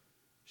 over.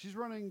 She's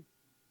running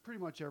pretty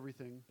much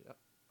everything Yep.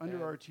 under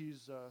And-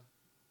 RT's,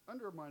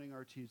 undermining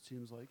RT, it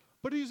seems like.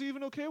 But he's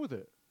even okay with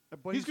it.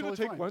 But He's going to totally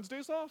take fine.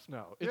 Wednesdays off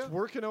now. It's Yeah.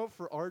 working out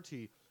for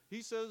RT.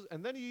 He says,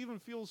 and then he even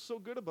feels so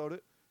good about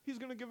it, he's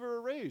going to give her a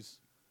raise.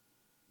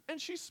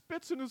 And she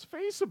spits in his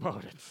face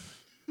about it.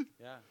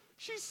 Yeah.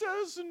 She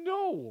says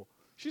no.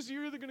 She's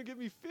you're either going to give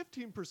me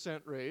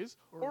 15% raise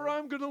or Or-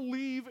 I'm going to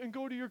leave and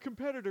go to your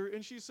competitor.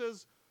 And she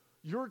says,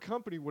 your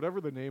company,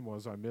 whatever the name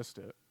was, I missed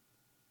it.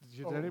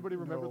 Did Oh, anybody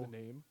remember no. the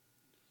name?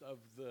 Of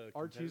the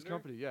RT's competitor?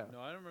 company, yeah. No,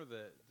 I don't remember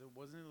that.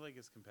 Wasn't it like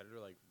his competitor,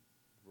 like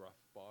Rough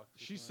Box? or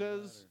She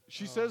something like says that,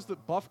 she says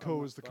that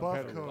Buffco is the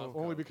competitor, Buffco.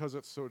 only because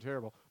it's so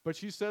terrible. But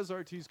she says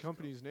RT's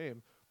company's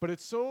name, but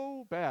it's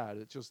so bad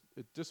it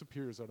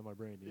disappears out of my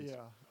brain. Yes.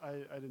 Yeah,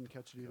 I didn't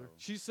catch it either. So-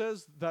 She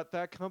says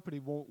that company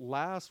won't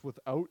last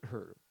without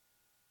her.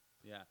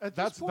 Yeah. At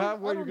That's this point, that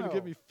way I you're don't going to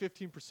give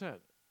know. me 15%.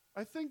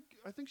 I think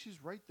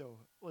she's right though.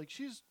 Like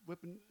she's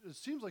whipping. It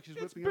seems like she's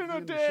It's whipping. been a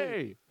everything into shape.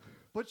 day.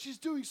 But she's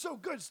doing so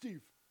good,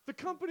 Steve. The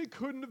company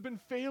couldn't have been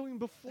failing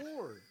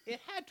before. It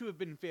had to have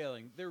been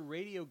failing. Their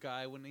radio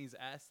guy, when he's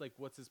asked like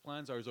what's his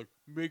plans are, he's like,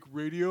 make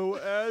radio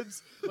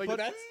ads. Like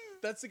But-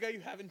 that's the guy you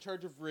have in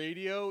charge of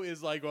radio.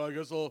 Is like, well, I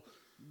guess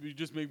you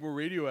just make more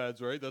radio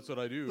ads, right? That's what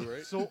I do,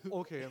 right? So,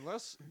 okay,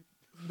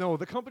 no,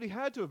 the company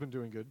had to have been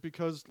doing good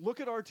because look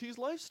at RT's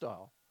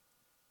lifestyle.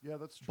 Yeah,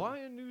 that's true.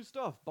 Buying new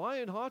stuff,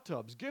 buying hot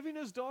tubs, giving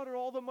his daughter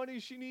all the money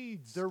she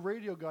needs. Their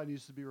radio guy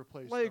needs to be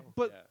replaced. Like, though.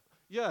 but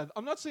Yeah. yeah,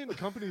 I'm not saying the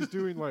company's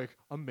doing like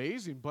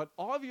amazing, but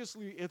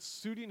obviously it's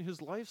suiting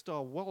his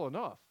lifestyle well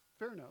enough.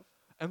 Fair enough.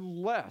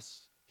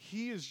 Unless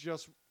he is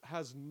just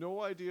has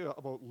no idea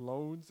about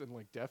loans and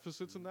like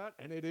deficits and that,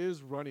 and it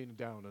is running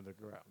down in the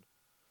ground.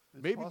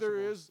 It's Maybe there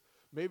possible. is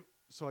maybe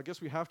so I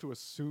guess we have to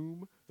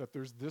assume that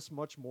there's this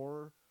much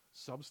more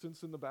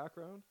substance in the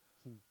background.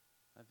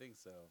 I think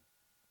so.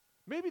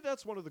 Maybe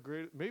that's one of the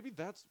great maybe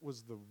that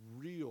was the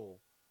real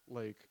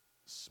like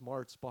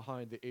smarts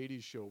behind the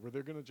 80s show where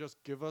they're going to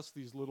just give us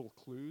these little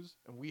clues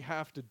and we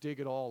have to dig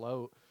it all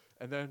out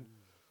and then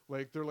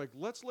like they're like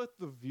let's let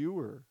the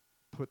viewer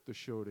put the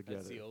show together.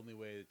 That's the only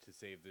way to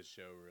save this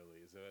show,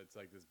 really. So it's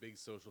like this big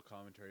social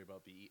commentary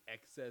about the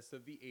excess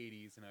of the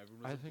 80s, and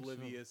everyone I was think so.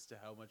 oblivious to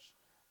how much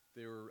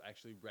they were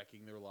actually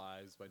wrecking their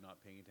lives by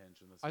not paying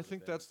attention. That I sort of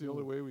think thing. that's the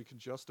only way we can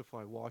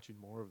justify watching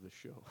more of the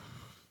show.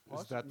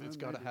 Is that it's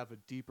got to maybe. have a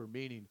deeper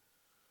meaning.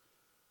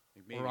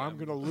 Like, maybe or I'm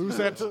gonna I'm lose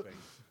it. hoping.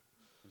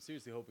 I'm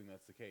seriously hoping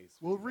that's the case.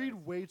 for We'll you read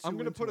guys. way too. I'm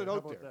going to into put it How out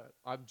about there. That?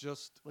 I'm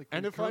just Like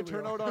and we if I currently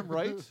turn are. out I'm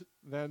right,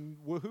 then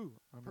woohoo.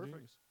 I'm Perfect.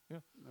 genius. Yeah.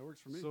 That works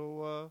for me.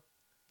 So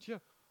yeah.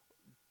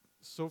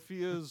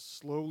 Sophia's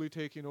slowly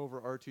taking over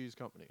RT's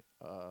company.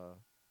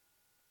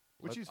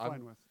 Which he's I'm-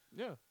 fine with.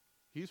 Yeah.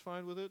 He's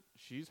fine with it.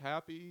 She's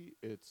happy.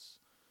 It's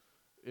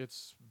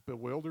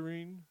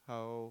bewildering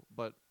how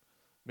but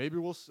maybe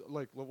we'll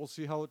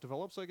see how it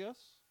develops, I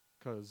guess,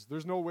 cuz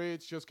there's no way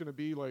it's just going to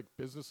be like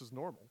business as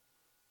normal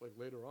like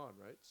later on,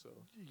 right? So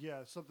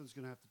Yeah, something's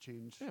gonna have to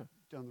change Yeah.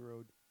 down the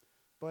road.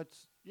 But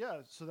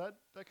yeah, so that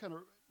kind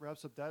of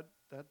wraps up that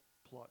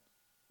plot.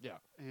 yeah.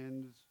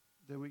 And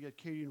then we get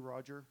Katie and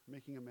Roger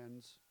making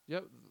amends.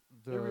 Yeah,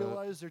 They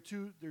realize they've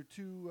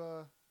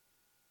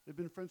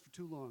been friends for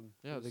too long.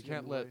 Yeah, That's they the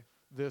can't only let way.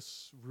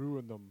 this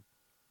ruin them.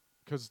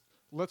 Because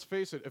let's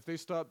face it, if they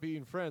stop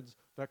being friends,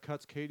 that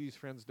cuts Katie's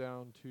friends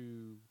down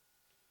to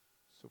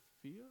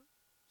Sophia.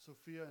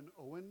 Sophia and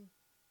Owen.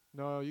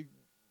 No, you Can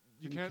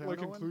you can't count like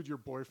Owen? include your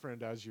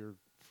boyfriend as your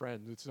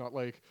friend. It's not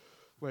like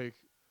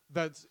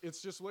that's.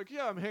 It's just like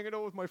yeah, I'm hanging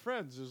out with my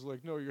friends. It's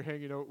like no, you're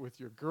hanging out with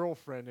your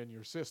girlfriend and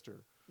your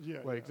sister.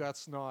 Yeah, Like yeah.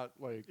 that's not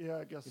like Yeah,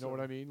 I guess you know what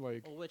I mean.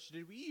 Like Oh, which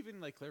did we even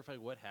like clarify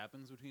what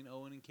happens between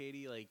Owen and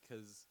Katie? Like,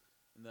 because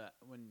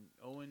when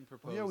Owen Oh,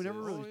 proposes, yeah, we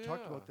never really Oh,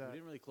 talked yeah. about we that.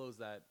 didn't really close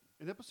that.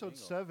 In episode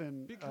Angle.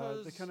 7, they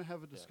Because- kind of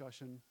have a yeah.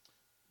 discussion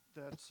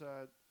that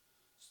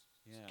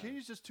Yeah.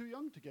 Katie's just too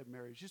young to get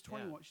married. She's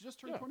 21. She just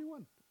turned Yeah.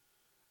 21.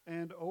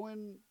 And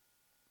Owen,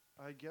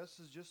 I guess,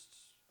 is just,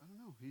 I don't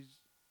know.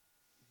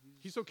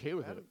 he's okay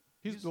with it. adamant.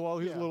 He's yeah. a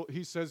little.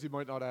 He says he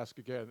might not ask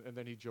again, and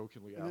then he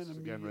jokingly And then asks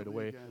again right immediately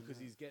away. again, Because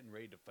yeah. he's getting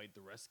ready to fight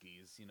the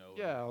Ruskies, you know.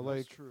 Yeah, That's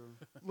like true.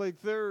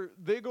 like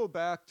they go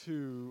back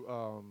to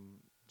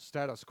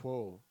status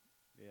quo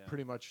yeah.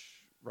 pretty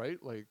much,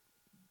 right? Like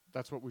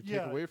that's what we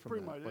Yeah, take away from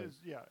pretty that. much. Like, It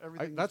is, yeah,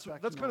 everything. that's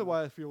kind of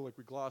why I feel like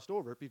we glossed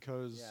over it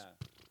because Yeah.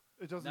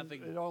 it doesn't.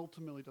 nothing- It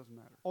ultimately doesn't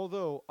matter.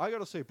 although I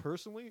gotta say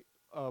personally,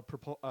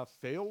 a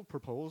failed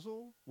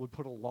proposal would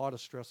put a lot of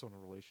stress on a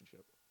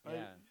relationship.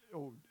 Yeah.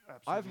 Oh,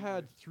 absolutely. I've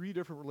had 3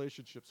 different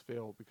relationships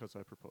fail because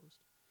I proposed.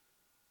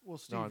 Well,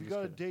 Steve, I'm you just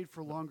got to kidding. date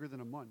for longer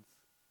than a month.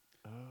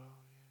 Oh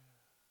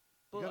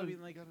Well, you gotta, I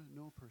mean, like, you gotta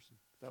know a person.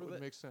 that For would the-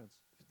 make sense.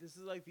 this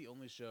is like the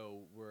only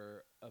show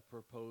where a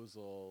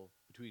proposal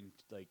between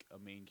like a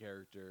main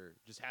character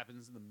just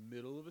happens in the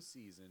middle of a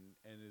season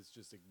and is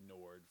just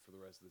ignored for the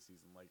rest of the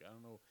season. Like I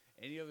don't know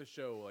any other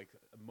show like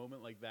a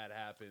moment like that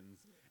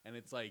happens and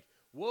it's like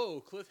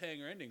whoa,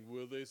 cliffhanger ending.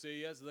 Will they say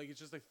yes? Like, it's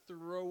just a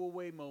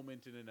throwaway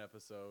moment in an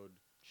episode.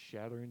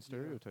 Shattering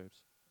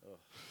stereotypes. Ugh.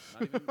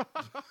 Not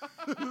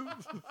even.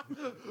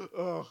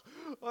 Oh,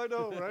 I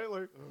know, right?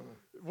 Like,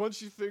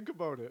 once you think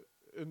about it,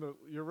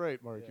 you're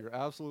right, Mark. Yeah. You're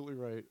absolutely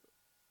right.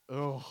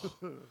 Oh,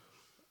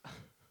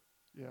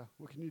 Yeah,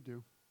 what can you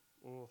do?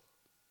 oh,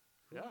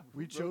 Who- yeah. who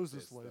We wrote chose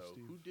this life, though?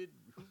 Steve.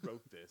 Who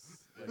wrote this?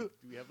 Like, do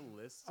we have a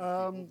list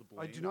of people to blame?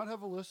 I do not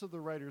have a list of the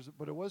writers,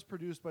 but it was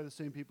produced by the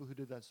same people who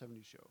did that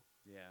 70s show.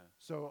 Yeah.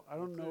 So I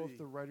don't know clearly- if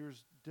the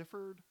writers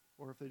differed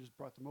or if they just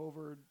brought them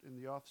over in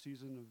the off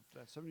season of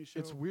that 70s show.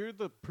 It's weird.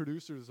 The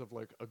producers of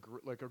like a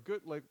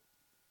good like.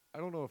 I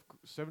don't know if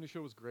 70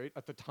 Show was great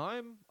at the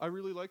time. I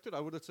really liked it.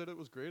 I would have said it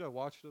was great. I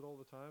watched it all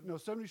the time. No,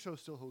 70s show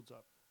still holds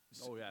up.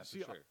 Oh, yeah, for See,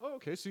 sure. oh,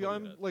 okay. See, Totally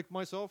I'm does. like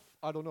myself.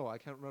 I don't know. I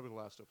can't remember the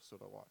last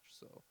episode I watched.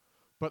 So,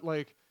 but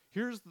like,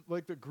 here's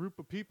like the group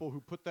of people who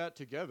put that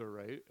together,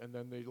 right? And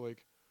then they're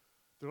like,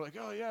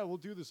 oh yeah, we'll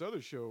do this other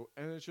show,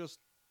 and it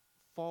just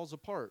falls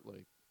apart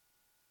like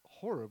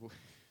horribly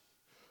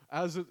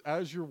as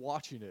you're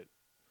watching it.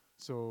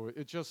 So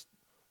it just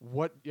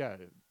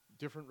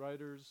different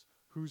writers.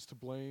 Who's to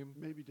blame?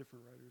 Maybe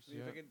different writers. I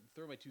mean, If I Yeah. can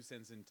throw my 2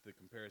 cents into the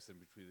comparison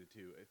between the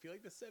two, I feel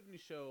like the 70s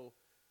show,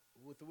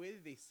 with the way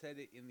that they said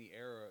it in the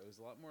era, it was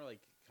a lot more like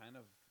kind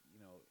of,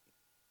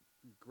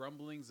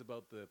 grumblings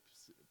about the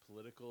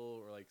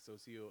political or like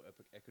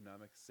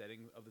socio-economic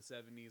setting of the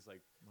 70s.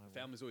 Like, the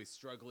family's always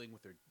struggling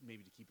with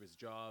maybe to keep his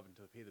job and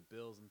to pay the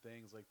bills and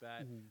things like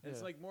that. Mhm. And it's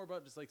Yeah. like more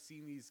about just like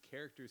seeing these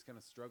characters kind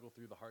of struggle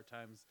through the hard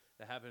times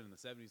that happened in the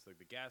 70s, like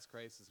the gas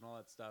crisis and all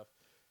that stuff.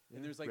 And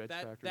Yeah. there's like Bread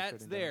that factories that's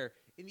shutting down. there.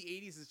 In the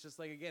 80s, it's just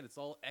like, again, it's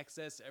all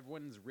excess.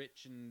 Everyone's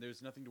rich and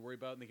there's nothing to worry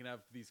about, and they can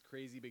have these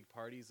crazy big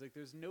parties. Like,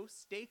 there's no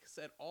stakes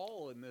at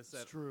all in this.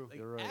 It's true. Like,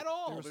 You're right. at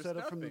all. They were There's set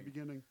up from the nothing.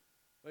 beginning.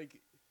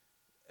 Like,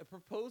 a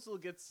proposal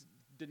gets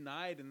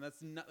denied, and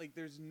that's not like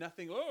there's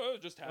nothing. Oh,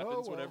 it just happens,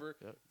 well. whatever.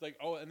 Yep. It's like,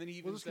 oh, and then he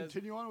even We'll just says,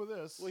 continue on with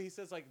this. well, he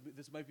says like,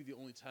 this might be the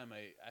only time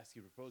I ask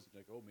you to propose. You're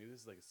like, oh, maybe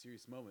this is like a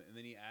serious moment, and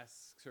then he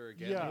asks her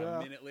again Yeah. like Yeah.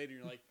 a minute later. And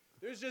you're like,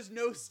 there's just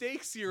no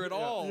stakes here at Yeah.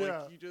 all.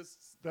 Yeah. Like, you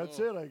just That's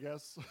oh, it, I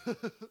guess. I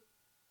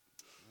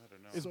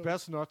don't know. It's So-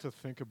 best not to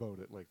think about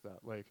it like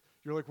that. Like,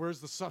 you're like,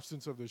 where's the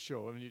substance of this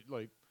show? And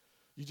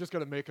you just got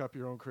to make up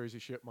your own crazy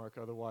shit, Mark.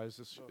 Otherwise,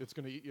 it's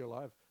going to eat you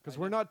alive. Because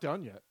I we're know. not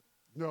done yet.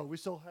 No, we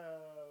still have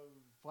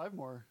 5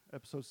 more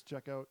episodes to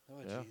check out. Oh,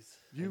 Yeah. jeez.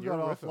 You And got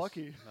you're off with us.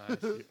 lucky.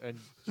 Nice. And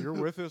you're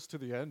with us to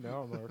the end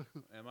now, Mark.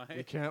 Am I?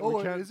 We can't. Oh,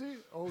 we can't. is he?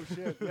 Oh,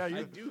 shit. Yeah, I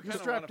you're, do you're kind of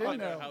want strapped to in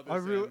find out now. how this I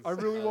really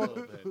ends want. a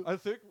little I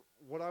think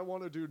what I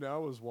want to do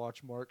now is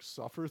watch Mark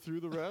suffer through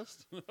the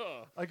rest. bit.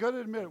 I got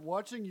to admit,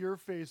 watching your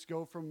face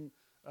go from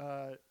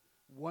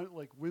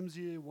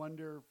whimsy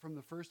wonder from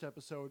the first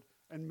episode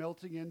and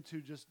melting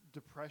into just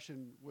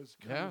depression was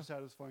kind Yeah. of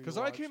satisfying. Because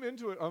to I watch. came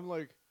into it, I'm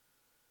like,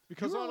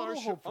 because You were a on our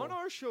little show, hopeful. on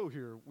our show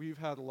here, we've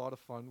had a lot of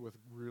fun with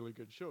really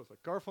good shows,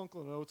 like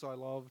Garfunkel and Oates. I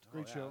loved.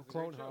 Great show. it's a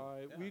Clone great show.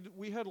 High. Yeah.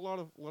 We had a lot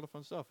of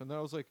fun stuff, and then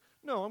I was like,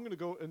 no, I'm gonna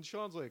go. And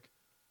Sean's like,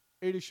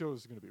 80 shows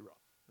is gonna be rough.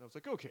 And I was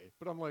like, okay,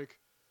 but I'm like,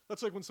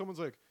 that's like when someone's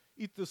like,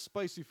 eat this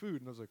spicy food,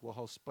 and I was like, well,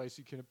 how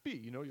spicy can it be?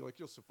 You're like,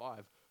 you'll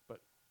survive,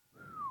 but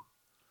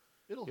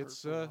It'll hurt.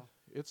 it's for a while.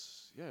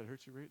 it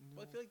hurts you right in the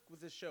Well, I feel like with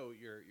this show,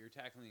 you're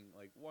tackling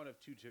like one of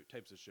two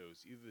types of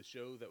shows: either the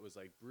show that was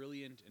like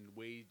brilliant and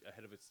way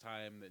ahead of its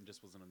time and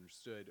just wasn't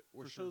understood,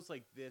 or For sure. shows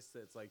like this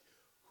that's like,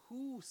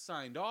 who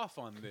signed off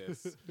on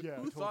this? Yeah,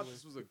 who thought totally.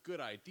 this was a good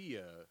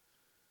idea?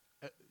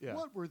 yeah.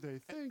 What were they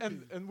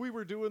thinking? And we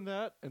were doing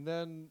that, and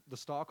then the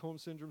Stockholm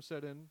syndrome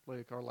set in.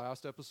 Like our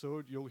last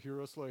episode, you'll hear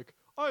us like,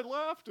 "I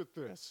laughed at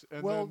this,"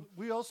 and well, then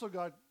we also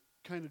got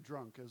kind of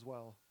drunk as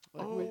well.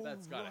 Like Oh, we,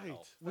 That's gotta right.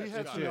 help. we That's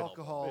had gotta some help.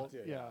 alcohol. It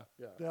did, Yeah,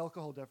 yeah. the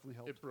alcohol definitely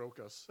helped. it broke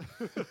us.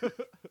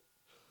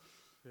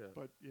 Yeah,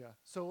 But yeah,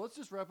 so let's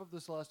just wrap up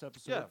this last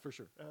episode. yeah, for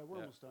sure. We're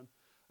Yeah. almost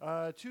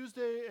done.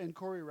 Tuesday and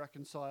Corey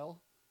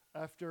reconcile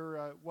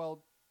after,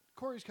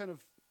 Corey's kind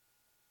of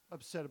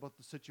upset about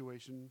the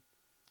situation,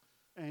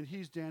 and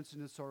he's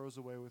dancing his sorrows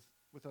away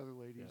with other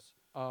ladies.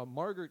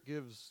 Margaret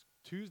gives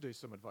Tuesday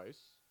some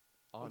advice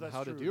on that's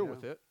how to true, deal yeah.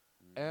 with it,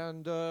 Mm.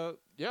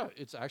 and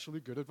it's actually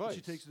good advice.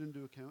 She takes it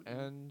into account.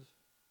 and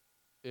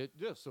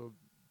so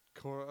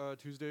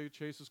Tuesday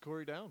chases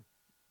Corey down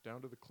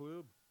to the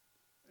club.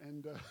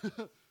 and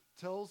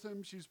tells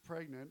him she's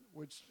pregnant,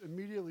 which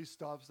immediately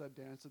stops that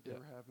dance that they Yeah.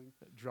 were having.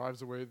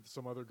 Drives away with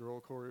some other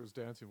girl Corey was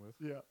dancing with,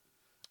 Yeah,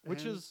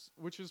 which And-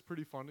 is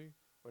pretty funny.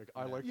 Like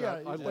I Yeah. like yeah,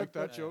 that. I yeah, like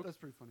that joke. That's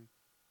pretty funny.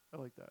 I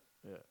like that.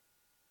 Yeah.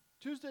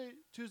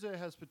 Tuesday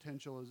has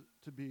potential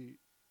to be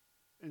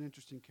an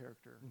interesting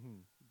character, Mm-hmm.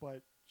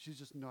 but she's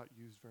just not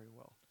used very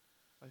well,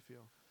 I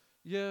feel.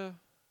 Yeah,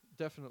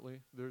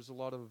 definitely. There's a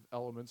lot of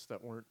elements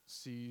that weren't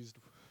seized.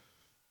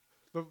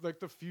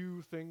 The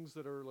few things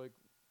that are like,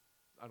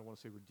 I don't want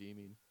to say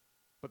redeeming,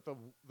 but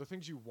the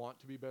things you want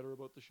to be better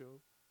about the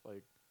show,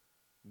 like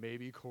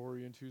maybe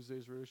Corey and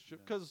Tuesday's relationship,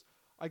 Yeah. because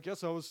I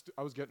guess I was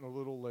getting a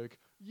little like,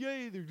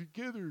 yay, they're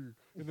together,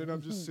 and then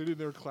I'm just sitting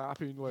there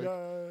clapping like,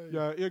 Yay.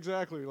 yeah,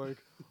 exactly,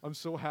 like I'm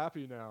so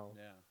happy now.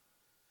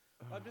 Yeah.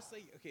 I'm just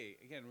like, okay,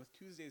 again, with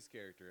Tuesday's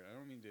character, I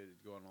don't mean to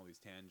go on all these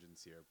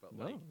tangents here, but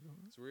No, like, no.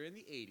 so we're in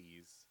the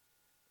 80s,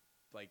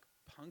 like,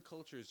 punk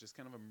culture is just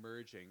kind of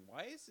emerging.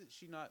 Why is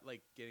she not,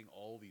 like, getting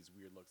all these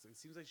weird looks? It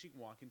seems like she can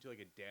walk into, like,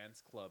 a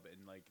dance club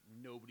and, like,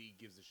 nobody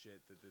gives a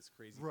shit that this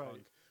crazy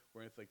punk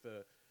wearing, like,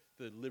 the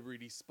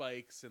Liberty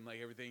spikes and, like,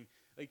 everything.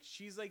 Like,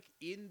 she's, like,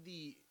 in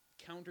the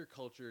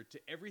counterculture to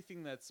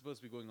everything that's supposed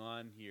to be going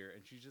on here,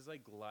 and she's just,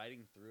 like,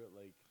 gliding through it,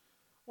 like...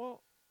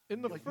 Well,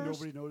 in the like first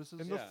nobody notices.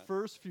 in the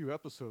first few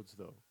episodes,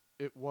 though,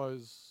 it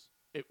was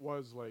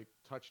like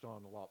touched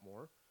on a lot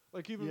more.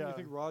 Like even when you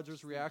think Roger's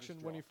Just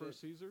reaction when he dropped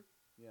first sees her,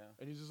 Yeah.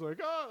 and he's just like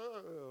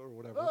or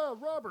whatever.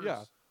 Robbers.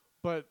 Yeah,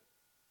 but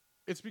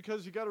it's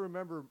because you got to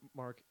remember,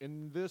 Mark,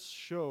 in this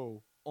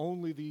show,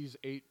 only these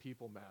 8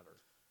 people matter.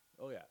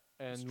 Oh, yeah.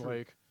 And true.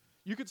 like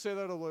you could say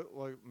that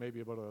like maybe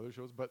about other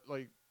shows, but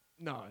like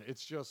no,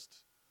 it's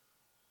just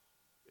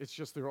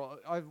they're all.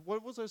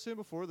 What was I saying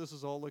before? This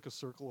is all like a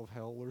circle of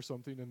hell or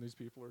something, and these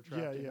people are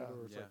trapped in it,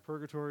 or it's like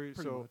purgatory.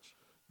 Pretty much.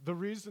 The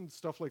reason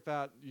stuff like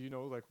that,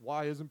 like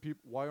why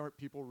aren't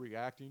people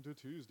reacting to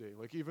Tuesday?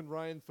 Like even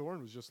Ryan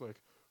Thorne was just like,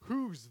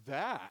 who's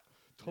that?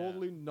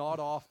 Totally not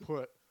off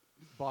put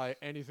by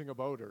anything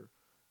about her.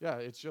 Yeah,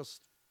 it's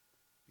just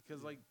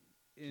because like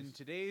in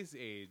today's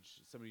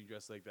age, somebody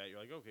dressed like that, you're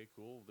like, okay,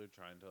 cool. They're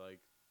trying to like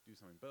do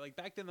something, but like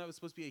back then, that was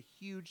supposed to be a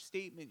huge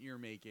statement you're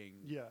making.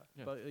 Yeah.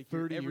 But like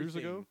 30 years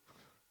ago,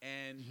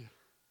 and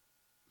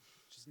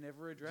just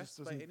never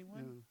addressed by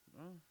anyone.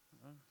 Yeah.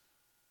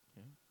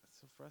 Yeah. That's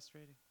so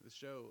frustrating. The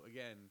show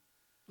again.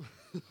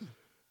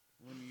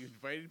 When you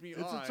invited me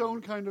It's on, its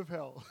own kind of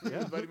hell. yeah,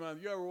 invited me on.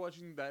 Yeah, we're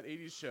watching that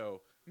 '80s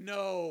show.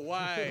 No,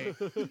 why?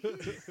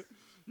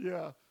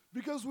 Yeah,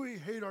 because we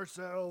hate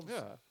ourselves.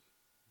 yeah.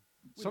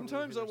 We don't really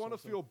Sometimes hate I want to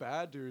ourselves, feel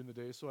bad during the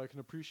day so I can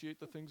appreciate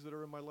the things that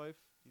are in my life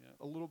Yeah.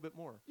 a little bit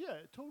more. Yeah,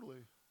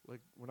 totally. Like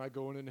when I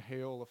go and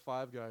inhale a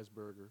Five Guys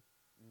burger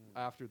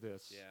after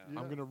this, Yeah.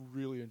 I'm gonna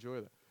really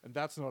enjoy that. And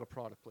that's not a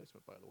product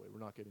placement, by the way. We're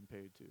not getting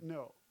paid to.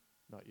 No,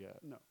 Not yet.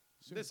 no.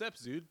 Soon. This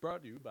episode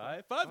brought to you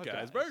by Five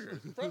Guys Guys. Burgers.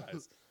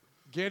 Fries.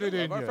 Get it I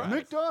in love our ya. fries.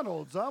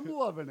 McDonald's, I'm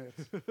loving it.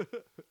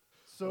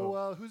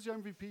 So, who's your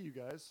MVP, you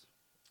guys?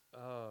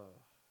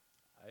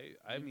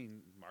 I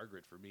mean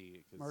Margaret for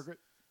me. 'Cause Margaret?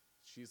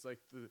 she's like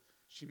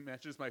she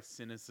matches my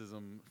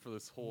cynicism for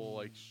this whole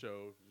like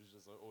show. She's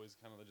just like, always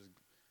kind of just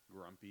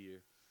grumpy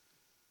or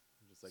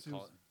just like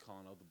Seems-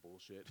 calling out the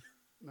bullshit.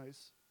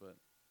 Nice. But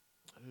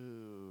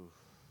Ooh,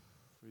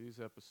 for these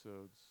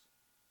episodes,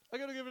 I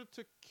gotta give it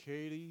to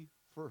Katie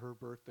for her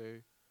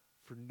birthday,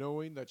 for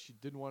knowing that she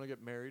didn't want to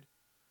get married,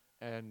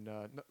 and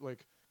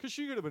because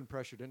she could have been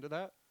pressured into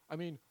that. I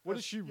mean, what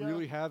does she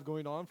really have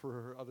going on for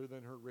her other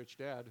than her rich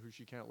dad, who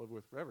she can't live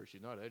with forever?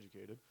 She's not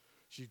educated.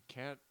 She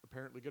can't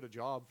apparently get a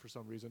job for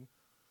some reason.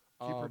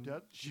 Keep her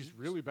debt. She's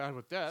really bad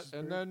with debt. she's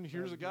And very then bad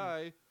here's a with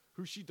guy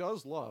who she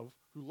does love,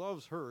 who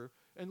loves her,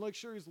 and like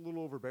sure he's a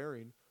little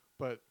overbearing,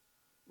 but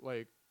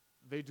like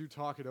they do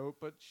talk it out.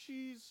 But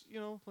she's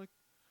like,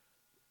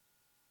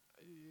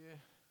 yeah.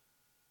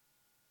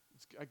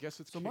 I guess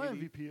it's So Katie. my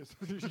MVP is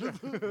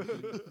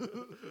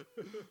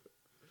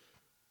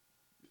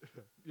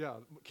Yeah,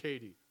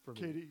 Katie for me.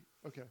 Katie.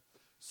 Okay.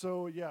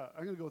 So, yeah,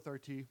 I'm going to go with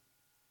RT yeah,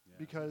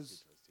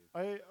 because that's a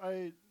good choice, too.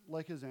 I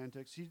like his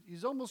antics.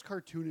 He's almost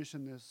cartoonish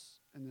in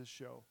this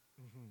show.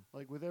 Mm-hmm.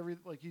 Like with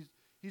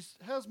he's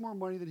has more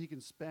money than he can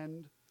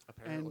spend,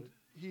 Apparently. and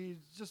he's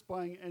just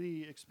buying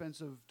any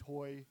expensive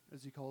toy,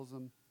 as he calls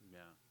them. Yeah.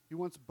 He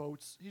wants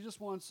boats. He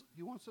wants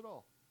it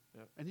all.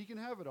 Yep. And he can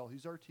have it all.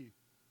 He's RT.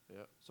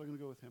 Yeah. So I'm going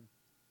to go with him.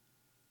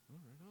 All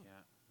right on. Yeah,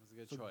 that's a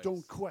good So choice.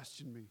 don't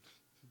question me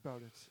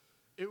about it.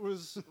 It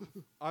was.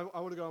 I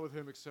would have gone with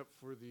him except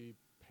for the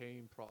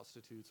paying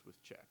prostitutes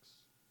with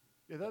checks.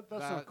 Yeah, that's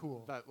not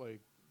cool. That like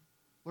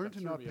Learn that to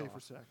threw not me pay off. for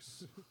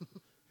sex.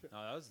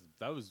 No,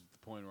 that was the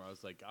point where I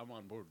was like, I'm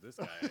on board with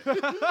this guy.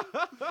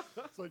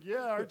 It's like,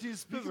 yeah, RT's this is a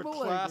speakable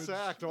class language.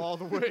 act all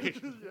the way.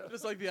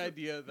 Just like the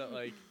idea that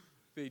like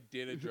they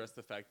did address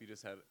the fact he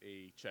just had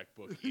a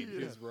checkbook in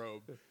his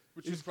robe,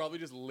 which is probably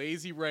just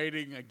lazy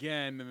writing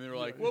again. And they were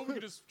like, well, we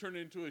could just turn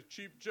it into a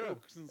cheap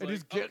joke. And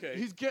he's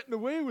getting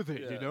away with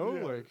it, Yeah. you know?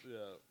 Yeah. Like, yeah.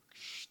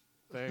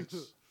 thanks.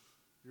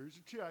 Here's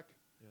your check.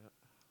 Yeah.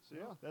 So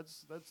yeah,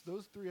 that's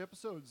those 3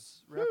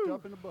 episodes wrapped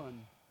up in a bun.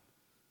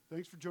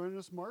 Thanks for joining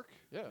us, Mark.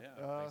 Yeah.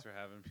 Yeah, thanks for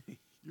having me.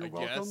 You're I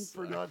welcome guess.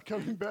 for not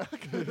coming back.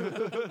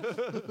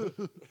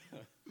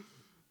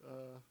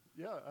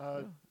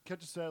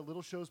 Catch us at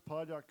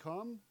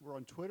littleshowspod.com. We're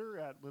on Twitter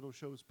at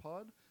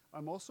littleshowspod.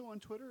 I'm also on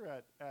Twitter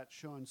at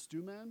Sean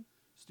Stewman.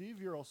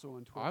 Steve, you're also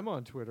on Twitter. I'm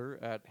on Twitter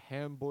at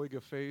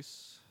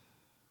hamboygaface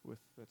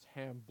that's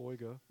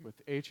hamboyga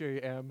with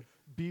HAMBOIGAH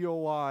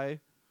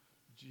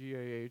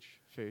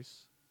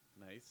face.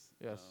 Nice.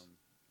 Yes.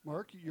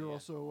 Mark, you're Yeah,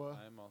 also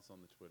I'm also on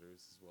the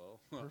Twitters as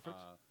well. Perfect.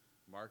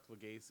 Marc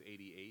Lagace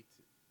 88.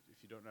 If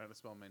you don't know how to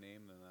spell my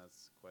name, then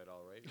that's quite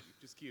all right. You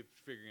just keep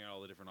figuring out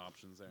all the different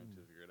options there until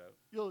you figure it out.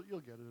 you'll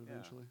get it Yeah.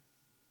 eventually.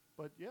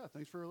 But yeah,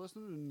 thanks for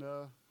listening,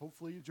 and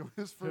hopefully you join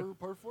us for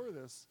part 4 of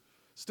this.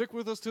 stick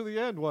with us to the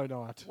end. Why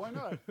not? Why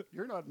not?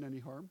 You're not in any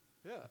harm.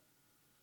 Yeah.